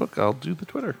Facebook. I'll do the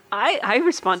Twitter. I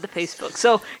respond to Facebook.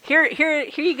 So here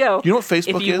you go. You know what Facebook is?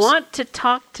 If you want to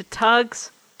talk to Tugs,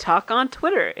 talk on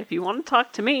Twitter. If you want to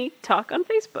talk to me, talk on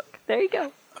Facebook. There you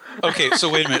go. Okay, so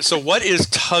wait a minute. So what is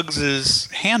Tugs's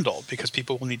handle? Because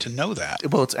people will need to know that.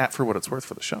 Well, it's at For What It's Worth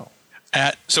for the show.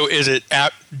 So is it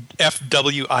at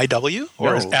FWIW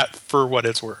or is at For What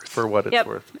It's Worth? For What It's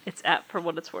Worth. It's at For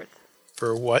What It's Worth.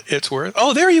 For What It's Worth.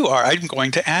 Oh, there you are. I'm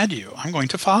going to add you. I'm going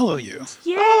to follow you.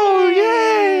 Yay! Oh,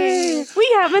 yay!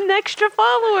 We have an extra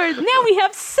follower. Now we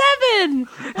have 7.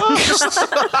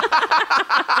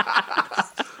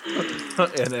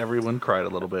 And everyone cried a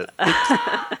little bit.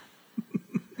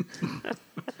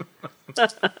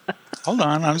 Hold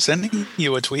on, I'm sending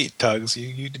you a tweet, Tugs.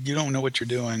 You don't know what you're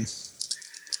doing.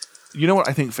 You know what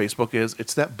I think Facebook is?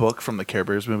 It's that book from the Care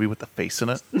Bears movie with the face in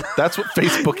it. That's what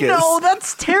Facebook is. No,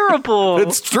 that's terrible.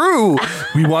 It's true.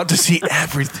 We want to see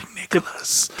everything,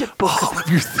 Nicholas. All of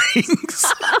your things.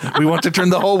 We want to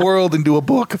turn the whole world into a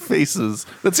book of faces.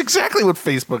 That's exactly what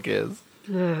Facebook is.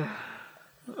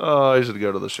 Oh, I should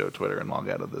go to the show Twitter and log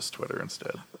out of this Twitter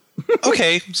instead.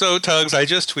 Okay, so Tugs, I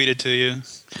just tweeted to you.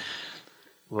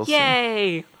 We'll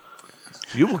Yay!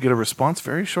 See. You will get a response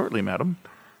very shortly, madam.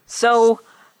 So,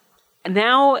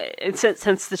 now,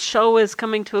 since the show is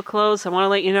coming to a close, I want to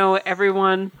let you know,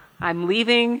 everyone, I'm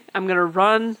leaving. I'm going to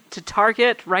run to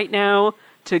Target right now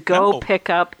to go pick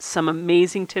up some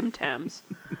amazing Tim Tams.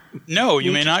 No,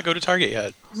 you may not go to Target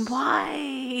yet.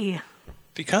 Why?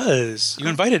 Because you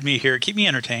invited me here. Keep me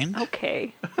entertained.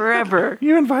 Okay, forever.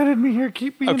 You invited me here.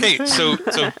 Keep me Okay,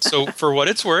 entertained. so for what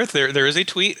it's worth, there is a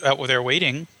tweet out there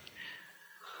waiting.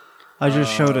 I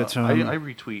just showed it to him. I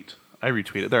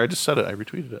retweeted. There, I just said it. I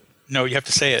retweeted it. No, you have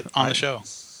to say it on the show.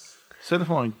 Say the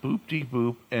following: boop dee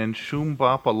boop and shoom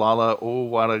bop a lala oh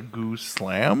what a goo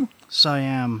slam.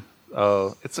 Siam.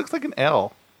 Oh, it looks like an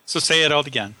L. So say it all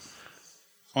again.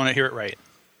 I want to hear it right.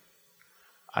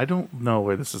 I don't know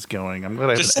where this is going. I'm glad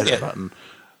I have Just an say edit it. button.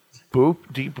 Boop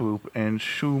dee boop and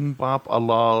shoom bop a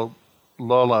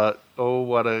lola oh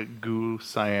what a goo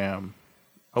Siam.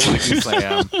 Oh what a goo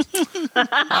Siam.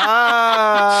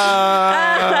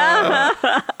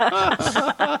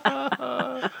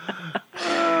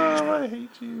 I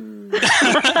hate you.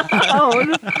 Oh,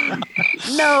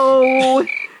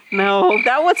 no,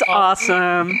 that was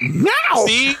awesome. Now!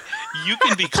 See, you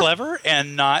can be clever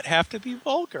and not have to be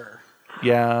vulgar.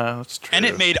 Yeah, that's true. And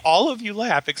it made all of you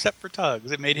laugh except for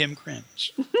Tugs. It made him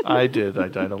cringe. I did. I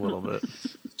died a little bit.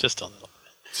 Just a little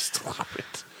bit. Just a little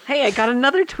bit. Hey, I got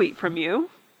another tweet from you.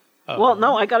 Oh. Well,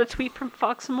 no, I got a tweet from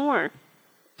Fox Moore.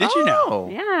 Did you know?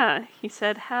 Yeah, he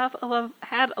said, had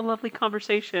a lovely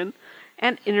conversation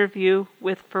and interview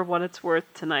with For What It's Worth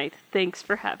tonight. Thanks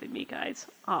for having me, guys.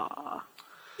 Aw.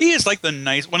 He is like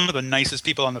one of the nicest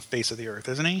people on the face of the earth,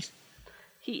 isn't he?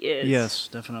 He is. Yes,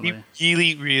 definitely. He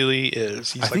really, really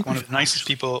is. He's like one of the nicest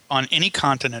people on any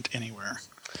continent anywhere.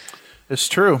 It's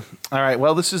true. All right.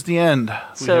 Well, this is the end.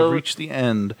 We have reached the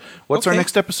end. What's our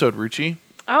next episode, Ruchi?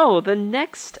 Oh, the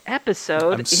next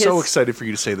episode I'm is so excited for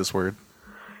you to say this word.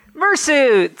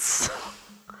 Mersuits.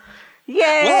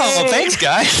 Yay! Well, thanks,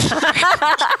 guys.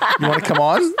 You want to come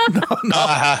on?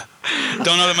 No.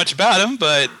 Don't know that much about him,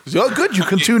 but oh, good. You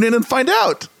can tune in and find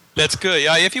out. That's good.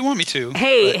 Yeah, if you want me to.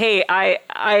 Hey,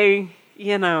 I,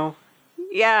 you know,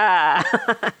 yeah.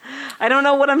 I don't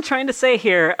know what I'm trying to say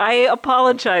here. I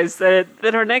apologize that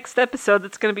our next episode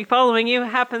that's going to be following you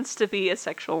happens to be a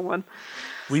sexual one.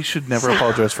 We should never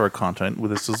apologize for our content.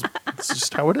 This is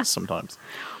just how it is sometimes.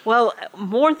 Well,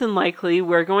 more than likely,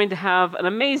 we're going to have an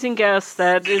amazing guest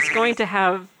that is going to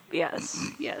have...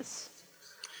 Yes.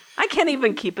 I can't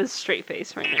even keep a straight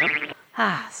face right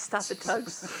now. Stop it,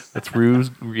 Tugs. That's Ruse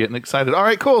getting excited. All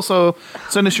right, cool. So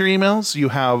send us your emails. You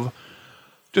have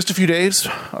just a few days.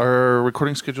 Our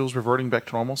recording schedule is reverting back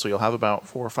to normal, so you'll have about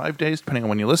 4 or 5 days, depending on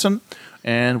when you listen.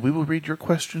 And we will read your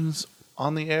questions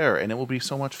on the air, and it will be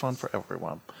so much fun for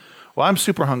everyone. Well, I'm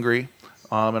super hungry,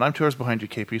 and I'm 2 hours behind you,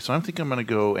 KP, so I'm thinking I'm going to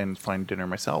go and find dinner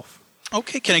myself.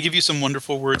 Okay, can I give you some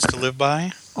wonderful words to live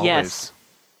by? Always. Yes.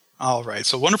 All right,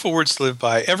 so wonderful words to live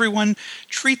by. Everyone,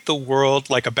 treat the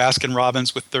world like a Baskin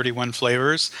Robbins with 31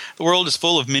 flavors. The world is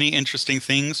full of many interesting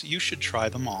things. You should try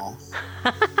them all.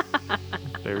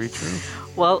 Very true.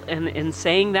 Well, and in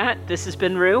saying that, this has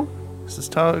been Rue. This is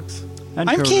Tugs. And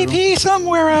I'm Kuru. KP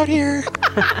somewhere out here.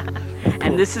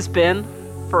 And this has been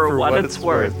For What It's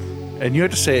Worth. And you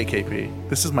have to say it, KP.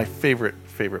 This is my favorite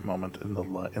moment in the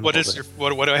What whole is thing.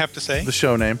 what do I have to say? The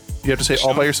show name. You have to say it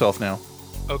all by yourself now.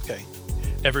 Okay.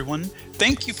 Everyone,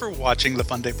 thank you for watching the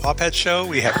Fun Day Pophead Show.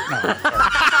 We have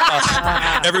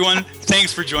everyone,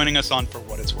 thanks for joining us on For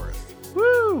What It's Worth.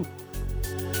 Woo!